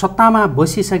सत्तामा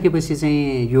बसिसकेपछि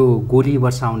चाहिँ यो गोली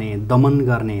बर्साउने दमन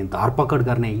गर्ने धरपकड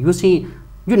गर्ने यो चाहिँ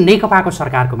यो नेकपाको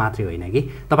सरकारको मात्रै होइन कि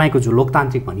तपाईँको जो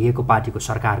लोकतान्त्रिक भनिएको पार्टीको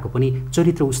सरकारको पनि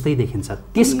चरित्र उस्तै देखिन्छ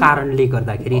त्यस कारणले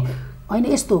गर्दाखेरि होइन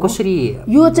यस्तो कसरी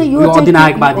यो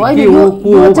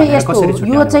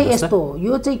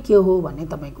चाहिँ के हो भने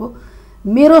तपाईँको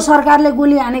मेरो सरकारले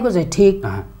गोली हानेको चाहिँ ठिक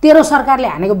तेरो सरकारले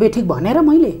हानेको बेठिक भनेर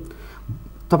मैले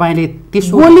तपाईँले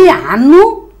त्यसो गोली हान्नु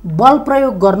बल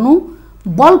प्रयोग गर्नु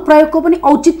बल प्रयोगको पनि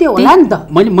औचित्य होला नि त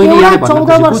एउटा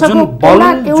 14 वर्षको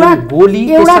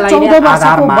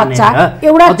बच्चा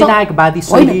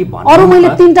अरू मैले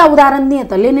 3टा उदाहरण दिएँ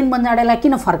त लेनिन बन्जाडेलाई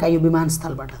किन फर्कायो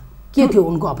विमानस्थलबाट के थियो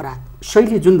उनको अपराध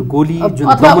शैली जुन गोली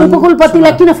अथवा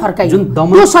उपकुलपतिलाई किन फर्कायो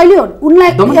त्यो शैली हो उनलाई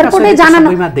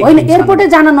एयरपोर्टै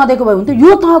जान नदिएको भए हुन्थ्यो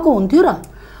यो तहको हुन्थ्यो र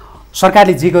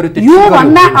सरकारले जे गर्यो यो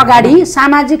भन्दा अगाडि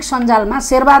सामाजिक सञ्जालमा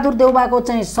शेरबहादुर देउवाको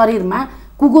चाहिँ शरीरमा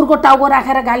कुकुरको टाउको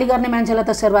राखेर गाली गर्ने मान्छेलाई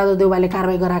त शेरबहादुर देउवाले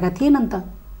कारबाही गराएका थिएनन् त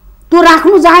त्यो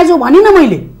राख्नु जायज हो भनिन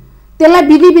मैले त्यसलाई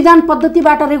विधि विधान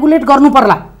पद्धतिबाट रेगुलेट गर्नु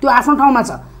पर्ला त्यो आफ्नो ठाउँमा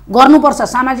छ गर्नुपर्छ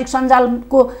सामाजिक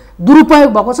सञ्जालको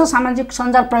दुरुपयोग भएको छ सामाजिक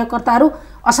सञ्जाल प्रयोगकर्ताहरू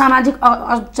असामाजिक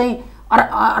चाहिँ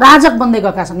राजक बन्दै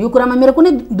गएका छन् यो कुरामा मेरो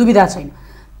कुनै दुविधा छैन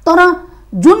तर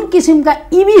जुन किसिमका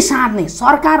इबी सार्ने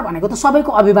सरकार भनेको त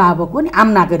सबैको अभिभावक हो नि आम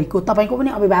नागरिकको तपाईँको पनि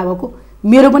अभिभावक हो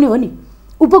मेरो पनि हो नि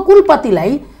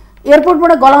उपकुलपतिलाई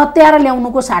एयरपोर्टबाट गलहत्याएर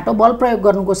ल्याउनुको साटो बल प्रयोग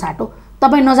गर्नुको साटो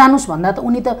तपाईँ नजानुस् भन्दा त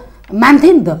उनी त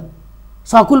मान्थे नि त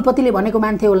सहकुलपतिले भनेको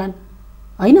मान्थे होलान्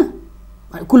होइन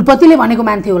कुलपतिले भनेको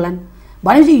मान्थे होलान्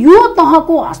भनेपछि यो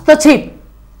तहको हस्तक्षेप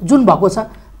जुन भएको छ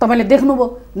तपाईँले देख्नुभयो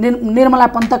निर्मला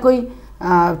पन्तकै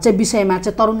चाहिँ विषयमा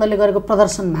चाहिँ तरुण दलले गरेको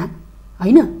प्रदर्शनमा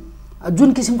होइन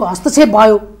जुन किसिमको हस्तक्षेप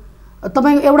भयो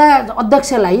तपाईँको एउटा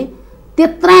अध्यक्षलाई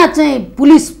त्यत्रा चाहिँ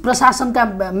पुलिस प्रशासनका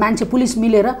मान्छे पुलिस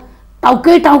मिलेर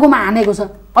टाउकोमा हानेको छ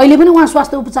अहिले पनि उहाँ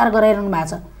स्वास्थ्य उपचार गराइरहनु भएको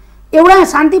छ एउटा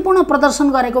शान्तिपूर्ण प्रदर्शन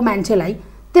गरेको मान्छेलाई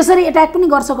त्यसरी एट्याक पनि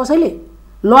गर्छ कसैले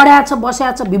लड्या छ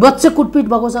बस्या छ विभत्स कुटपिट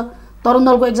भएको छ तरुण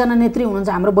दलको एकजना नेत्री हुनुहुन्छ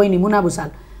हाम्रो बहिनी मुना भुसाल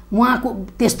उहाँको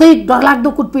त्यस्तै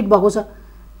डरलाग्दो कुटपिट भएको छ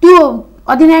त्यो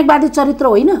अधिनायकवादी चरित्र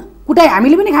होइन कुटाइ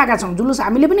हामीले पनि खाएका छौँ जुलुस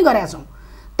हामीले पनि गरेका छौँ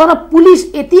तर पुलिस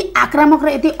यति आक्रामक र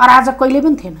यति अराजक कहिले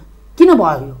पनि थिएन किन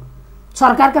भयो यो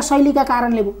सरकारका शैलीका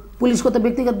कारणले भयो पुलिसको त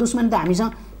व्यक्तिगत दुश्मनी त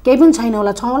हामीसँग केही पनि छैन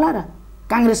होला छ होला र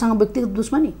काङ्ग्रेससँग व्यक्तिगत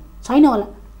दुश्मनी छैन होला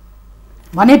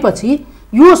भनेपछि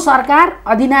यो सरकार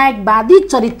अधिनायकवादी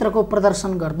चरित्रको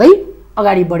प्रदर्शन गर्दै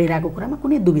अगाडि बढिरहेको कुरामा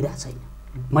कुनै दुविधा छैन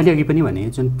मैले अघि पनि भने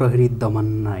जुन प्रहरी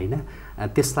दमन होइन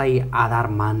त्यसलाई आधार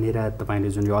मानेर तपाईँले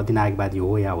जुन यो अधिनायकवादी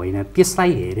हो या होइन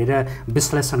त्यसलाई हेरेर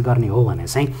विश्लेषण गर्ने हो भने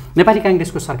चाहिँ नेपाली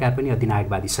काङ्ग्रेसको सरकार पनि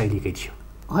अधिनायकवादी शैलीकै थियो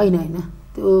होइन होइन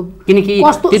त्यो किनकि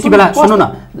त्यति बेला सुन्नु न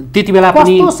त्यति बेला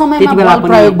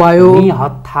पनि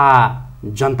हत्था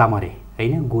जनता मरे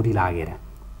होइन गोली लागेर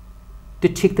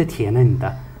त्यो ठिक त थिएन नि त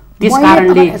त्यस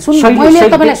कारणले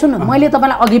मैले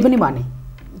तपाईँलाई अघि पनि भने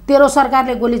तेरो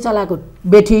सरकारले गोली चलाएको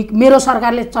बेठिक मेरो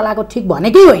सरकारले चलाएको ठिक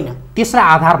भनेकै होइन त्यसलाई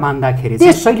आधार मान्दाखेरि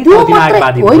त्यो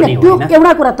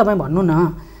एउटा कुरा तपाईँ भन्नु न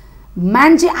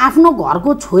मान्छे आफ्नो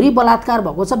घरको छोरी बलात्कार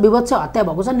भएको छ विभत्स हत्या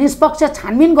भएको छ निष्पक्ष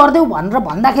छानबिन गरिदेऊ भनेर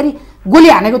भन्दाखेरि गोली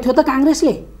हानेको थियो त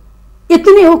काङ्ग्रेसले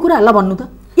यति नै हो कुरा ल भन्नु त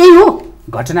यही हो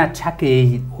घटना ठ्याक्कै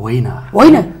होइन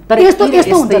होइन तर यस्तो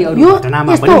यस्तो हुन्छ यो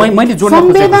मैले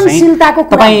संवेदनशीलताको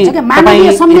कुरा हुन्छ के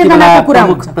मानवीय संवेदनाको कुरा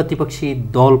हुन्छ प्रतिपक्षी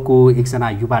दलको एकजना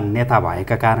युवा नेता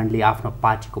भएका कारणले आफ्नो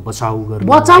पार्टीको बचाउ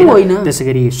गर्नु होइन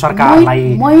त्यसैगरी सरकारलाई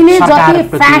मैले जति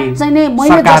फ्याक्ट चाहिँ नि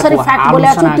मैले जसरी फ्याक्ट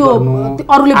बोलेको छु त्यो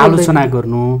अरूले आलोचना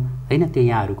गर्नु हैन त्यो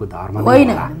यहाँहरुको धर्म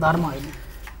होइन धर्म होइन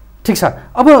ठीक छ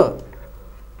अब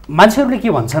मान्छेहरूले के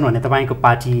भन्छन् भने तपाईको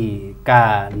पार्टीका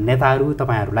नेताहरू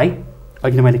तपाईहरुलाई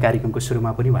अघि मैले कार्यक्रमको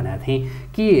सुरुमा पनि भनेको थिएँ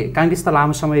कि काङ्ग्रेस त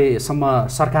लामो समयसम्म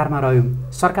सरकारमा रह्यो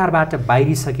सरकारबाट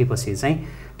बाहिरिसकेपछि चाहिँ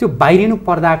त्यो बाहिरिनु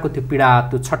पर्दाको त्यो पीडा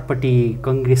त्यो छटपटी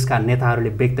काङ्ग्रेसका नेताहरूले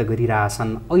व्यक्त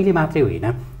गरिरहेछन् अहिले मात्रै होइन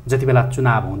जति बेला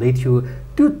चुनाव हुँदै थियो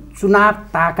त्यो चुनाव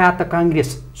ताका त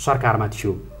काङ्ग्रेस सरकारमा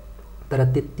थियो तर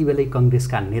त्यति बेलै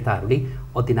काङ्ग्रेसका नेताहरूले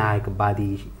अधिनायकवादी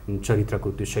चरित्रको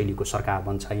त्यो शैलीको सरकार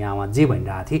बन्छ यहाँ जे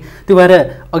भनिरहेको थिए त्यो भएर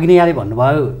अघि नै यहाँले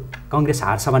भन्नुभयो काङ्ग्रेस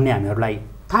हार्छ भन्ने हामीहरूलाई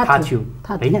थाहा थियो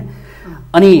हैन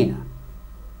अनि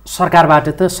सरकारबाट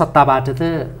त सत्ताबाट त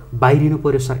बाहिरिनु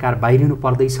पर्यो सरकार बाहिरिनु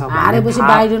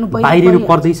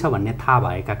पर्दैछ भन्ने थाहा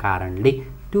भएका कारणले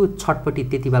त्यो छटपटी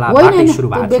त्यति बेला बाटै सुरु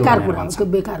भएको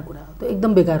बेकार कुरा हो त्यो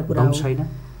एकदम बेकार कुरा हो छैन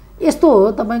यस्तो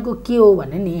हो तपाईँको के हो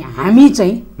भने नि हामी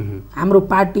चाहिँ हाम्रो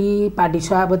पार्टी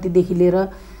सभापतिदेखि लिएर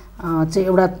चाहिँ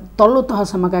एउटा तल्लो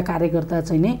तहसम्मका कार्यकर्ता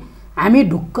चाहिँ नै हामी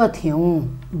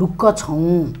ढुक्क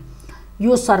छौँ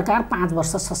यो सरकार 5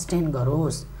 वर्ष सस्टेन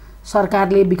गरोस्,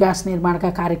 सरकारले विकास निर्माणका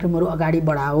कार्यक्रमहरू अगाडि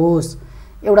बढाओस्,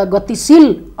 एउटा गतिशील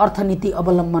अर्थनीति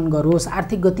अवलम्बन गरोस्,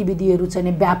 आर्थिक गतिविधिहरू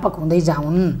चाहिँ व्यापक हुँदै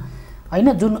जाउन्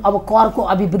हैन। जुन अब करको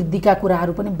अभिवृद्धिका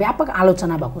कुराहरू पनि व्यापक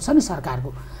आलोचना भएको छ नि सरकारको।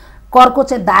 करको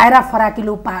चाहिँ दायरा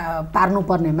फराकिलो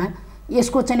पार्नुपर्नेमा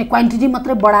यसको चाहिँ क्वान्टिटी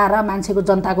मात्रै बढाएर मान्छेको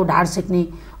जनताको ढाड सेक्ने,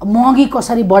 महँगी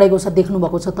कसरी बढेको छ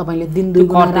देख्नुभएको छ तपाईँले। दिन 2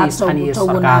 गुणा रात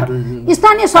 4 गुणा।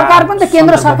 स्थानीय सरकार पनि त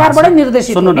केन्द्र सरकारबाटै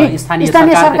निर्देशित हो नि। स्थानीय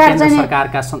सरकार चाहिँ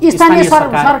स्थानीय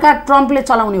सरकार ट्रम्पले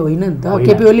चलाउने होइन नि त,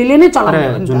 केपी ओलीले नै चलाउने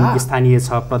हो नि त। जुन स्थानीय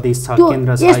छ, प्रदेश छ,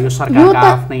 केन्द्र छ, यो सरकारका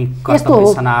आफ्नै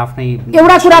कर्तव्य छन्, आफ्नै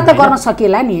एउटा कुरा त गर्न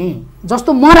सकिएला नि।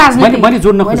 जस्तो म राजनीति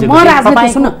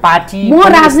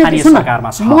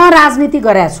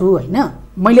गरेको छु होइन,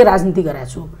 मैले राजनीति गरेको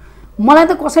छु। मलाई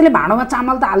त कसैले भाँडोमा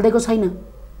चामल त हालिदिएको छैन।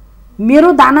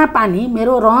 मेरो दाना पानी,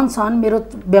 मेरो रहनसहन, मेरो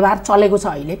व्यवहार चलेको छ।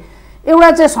 अहिले एउटा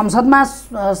चाहिँ संसदमा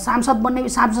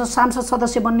सांसद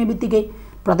सदस्य बन्ने बित्तिकै,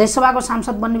 प्रदेशसभाको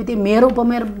सांसद बन्ने बित्तिकै, मेयर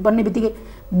उपमेयर बन्ने बित्तिकै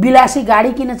विलासी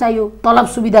गाडी किन चाहियो, तलब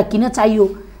सुविधा किन चाहियो?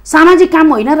 सामाजिक काम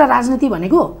होइन र राजनीति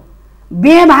भनेको।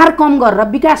 व्यवहार कम गरेर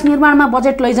विकास निर्माणमा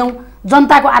बजेट लैजाउँ,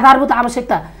 जनताको आधारभूत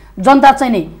आवश्यकता, जनता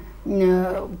चाहिँ नि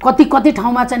कति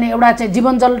ठाउँमा चाहिँ एउटा चाहिँ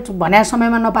जीवनजल भन्या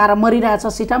समयमा नपाएर मरिरहेछ,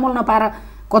 सिटामोल नपाएर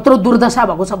कत्रो दुर्दशा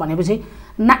भएको छ भनेपछि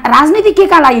राजनीति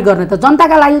केका लागि गर्ने त?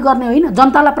 जनताका लागि गर्ने होइन,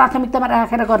 जनतालाई प्राथमिकतामा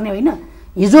राखेर गर्ने होइन।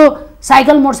 हिजो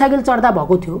साइकल मोटरसाइकल चढ्दा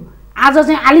भएको थियो, आज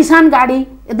चाहिँ आलिसान गाडी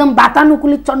एकदम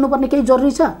वातानुकूलित चढ्नुपर्ने केही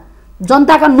जरुरी छ?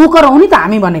 जनताका नोकर हो नि त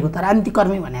हामी भनेको त,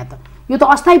 राजनीतिकर्मी भने त। यो त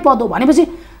अस्थायी पद हो भनेपछि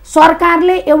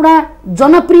सरकारले एउटा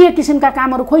जनप्रिय किसिमका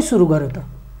कामहरू खोइ सुरु गर्यो त?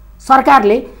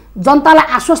 सरकारले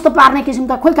जनतालाई आश्वस्त पार्ने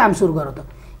किसिमका खोइ काम सुरु गर्यो त?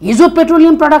 हिजो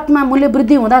पेट्रोलियम प्रडक्टमा मूल्य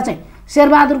वृद्धि हुँदा चाहिँ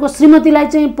शेरबहादुरको श्रीमतीलाई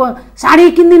चाहिँ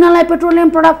साडी किन्दिनलाई पेट्रोलियम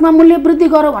प्रडक्टमा मूल्य वृद्धि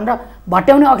गर्यो भनेर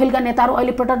भट्याउने अखिलका नेताहरू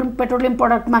अहिले पेट्रोलियम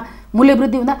प्रडक्टमा मूल्य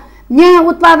वृद्धि हुँदा यहाँ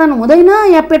उत्पादन हुँदैन,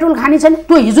 यहाँ पेट्रोल खानी छैन।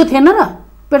 त्यो हिजो थिएन र?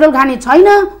 पेट्रोल खानी छैन,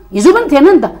 हिजो पनि थिएन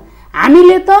नि त।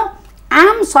 हामीले त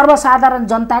आम सर्वसाधारण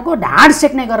जनताको ढाड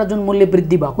सेक्ने गरेर जुन मूल्य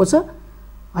वृद्धि भएको छ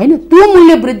होइन, त्यो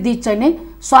मूल्य वृद्धि चाहिँ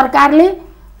नै सरकारले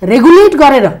रेगुलेट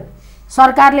गरेर,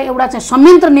 सरकारले एउटा चाहिँ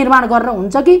संयन्त्र निर्माण गरेर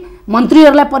हुन्छ कि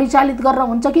मन्त्रीहरूलाई परिचालित गरेर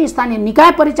हुन्छ कि स्थानीय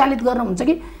निकाय परिचालित गरेर हुन्छ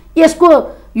कि यसको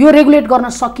यो रेगुलेट गर्न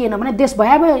सकिएन भने देश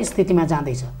भयावह स्थितिमा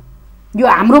जाँदैछ। यो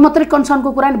हाम्रो मात्रै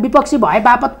कन्सर्नको कुरा होइन, विपक्षी भए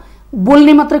बापत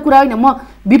बोल्ने मात्रै कुरा होइन। म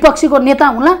विपक्षीको नेता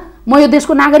हुँला, म यो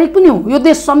देशको नागरिक पनि हुँ। यो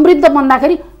देश समृद्ध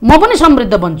बन्दाखेरि म पनि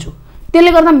समृद्ध बन्छु।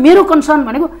 त्यसले गर्दा मेरो कन्सर्न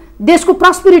भनेको देशको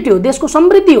प्रस्पेरिटी हो, देशको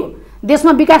समृद्धि हो,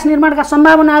 देशमा विकास निर्माणका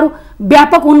सम्भावनाहरू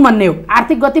व्यापक हुन् भन्ने हो,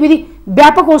 आर्थिक गतिविधि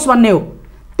व्यापक होस् भन्ने हो।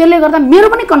 त्यसले गर्दा मेरो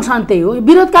पनि कन्सर्न त्यही हो।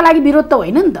 विरोधका लागि विरोध त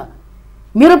होइन नि त।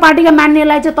 मेरो पार्टीका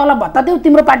मान्नेलाई चाहिँ तलब भत्ता देऊ,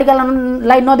 तिम्रो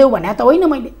पार्टीकालाई नदेऊ भने त होइन।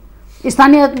 मैले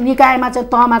स्थानीय निकायमा चाहिँ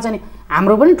तहमा चाहिँ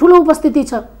हाम्रो पनि ठुलो उपस्थिति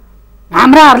छ,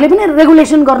 हाम्राहरूले पनि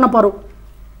रेगुलेसन गर्न पर्यो।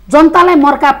 जनतालाई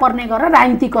मर्का पर्ने गरेर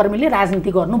राजनीतिकर्मीले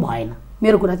राजनीति गर्नु भएन।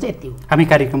 मेरो कुरा चाहिँ यति हो। हामी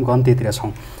कार्यक्रमको अन्त्यतिर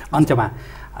छौँ। अन्त्यमा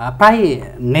प्राय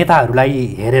नेताहरूलाई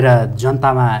हेरेर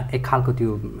जनतामा एक खालको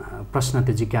त्यो प्रश्न,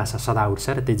 त्यो जिज्ञासा सदा उठ्छ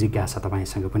र त्यो जिज्ञासा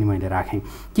तपाईँसँग पनि मैले राखेँ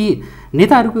कि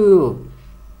नेताहरूको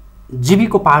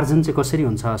जीविकोपार्जन चाहिँ कसरी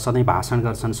हुन्छ? सधैँ भाषण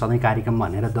गर्छन्, सधैँ कार्यक्रम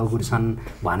भनेर दौडछन्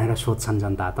भनेर सोध्छन्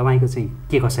जनता। तपाईँको चाहिँ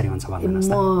के कसरी हुन्छ भन्नुहोस्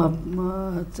त? म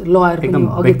लयर एकदम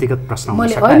व्यक्तिगत प्रश्न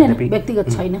मैले होइन, व्यक्तिगत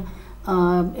छैन।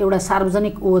 एउटा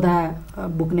सार्वजनिक ओहदा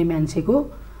बोक्ने मान्छेको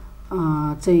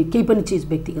चाहिँ केही पनि चिज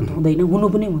व्यक्तिगत हुँदैन, हुनु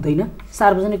पनि हुँदैन।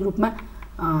 सार्वजनिक रूपमा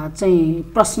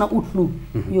चाहिँ प्रश्न उठ्नु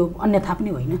यो अन्यथा पनि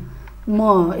होइन।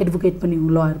 म एडभोकेट पनि हुँ,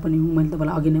 लयर पनि हुँ। मैले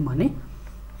तपाईँलाई अघि नै भने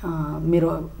मेरो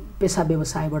पेसा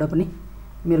व्यवसायबाट पनि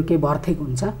मेरो केही भर्थिक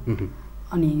हुन्छ।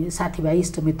 अनि साथीभाइ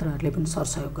इष्टमित्रहरूले पनि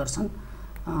सरसहयोग गर्छन्।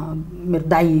 मेरो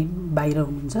दाइ बाहिर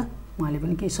हुनुहुन्छ, उहाँले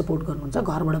पनि केही सपोर्ट गर्नुहुन्छ,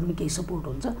 घरबाट पनि केही सपोर्ट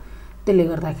हुन्छ। त्यसले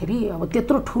गर्दाखेरि अब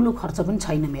त्यत्रो ठुलो खर्च पनि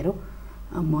छैन मेरो।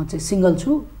 म चाहिँ सिङ्गल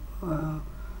छु,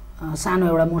 सानो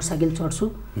एउटा मोटरसाइकल चढ्छु,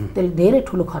 त्यसले धेरै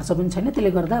ठुलो खर्च पनि छैन।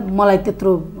 त्यसले गर्दा मलाई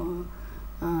त्यत्रो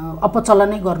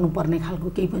अपचलनै गर्नुपर्ने खालको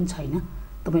केही पनि छैन।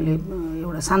 तपाईँले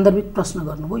एउटा सान्दर्भिक प्रश्न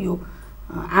गर्नुभयो, यो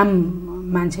आम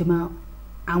मान्छेमा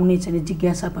आउने चाहिँ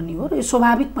जिज्ञासा पनि हो र यो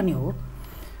स्वाभाविक पनि हो।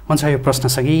 हुन्छ, यो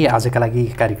प्रश्नसँगै आजका लागि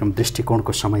कार्यक्रम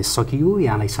दृष्टिकोणको समय सकियो।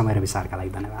 यहाँलाई समय र विचारका लागि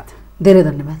धन्यवाद। धेरै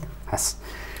धन्यवाद। हस्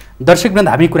दर्शकवृन्द,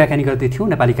 हामी कुराकानी गर्दै थियौँ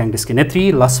नेपाली काङ्ग्रेसकी नेत्री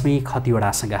लक्ष्मी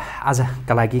खतिवडासँग।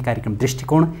 आजका लागि कार्यक्रम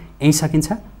दृष्टिकोण यहीँ सकिन्छ।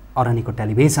 अरनिको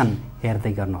टेलिभिजन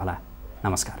हेर्दै गर्नुहोला।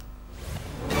 नमस्कार।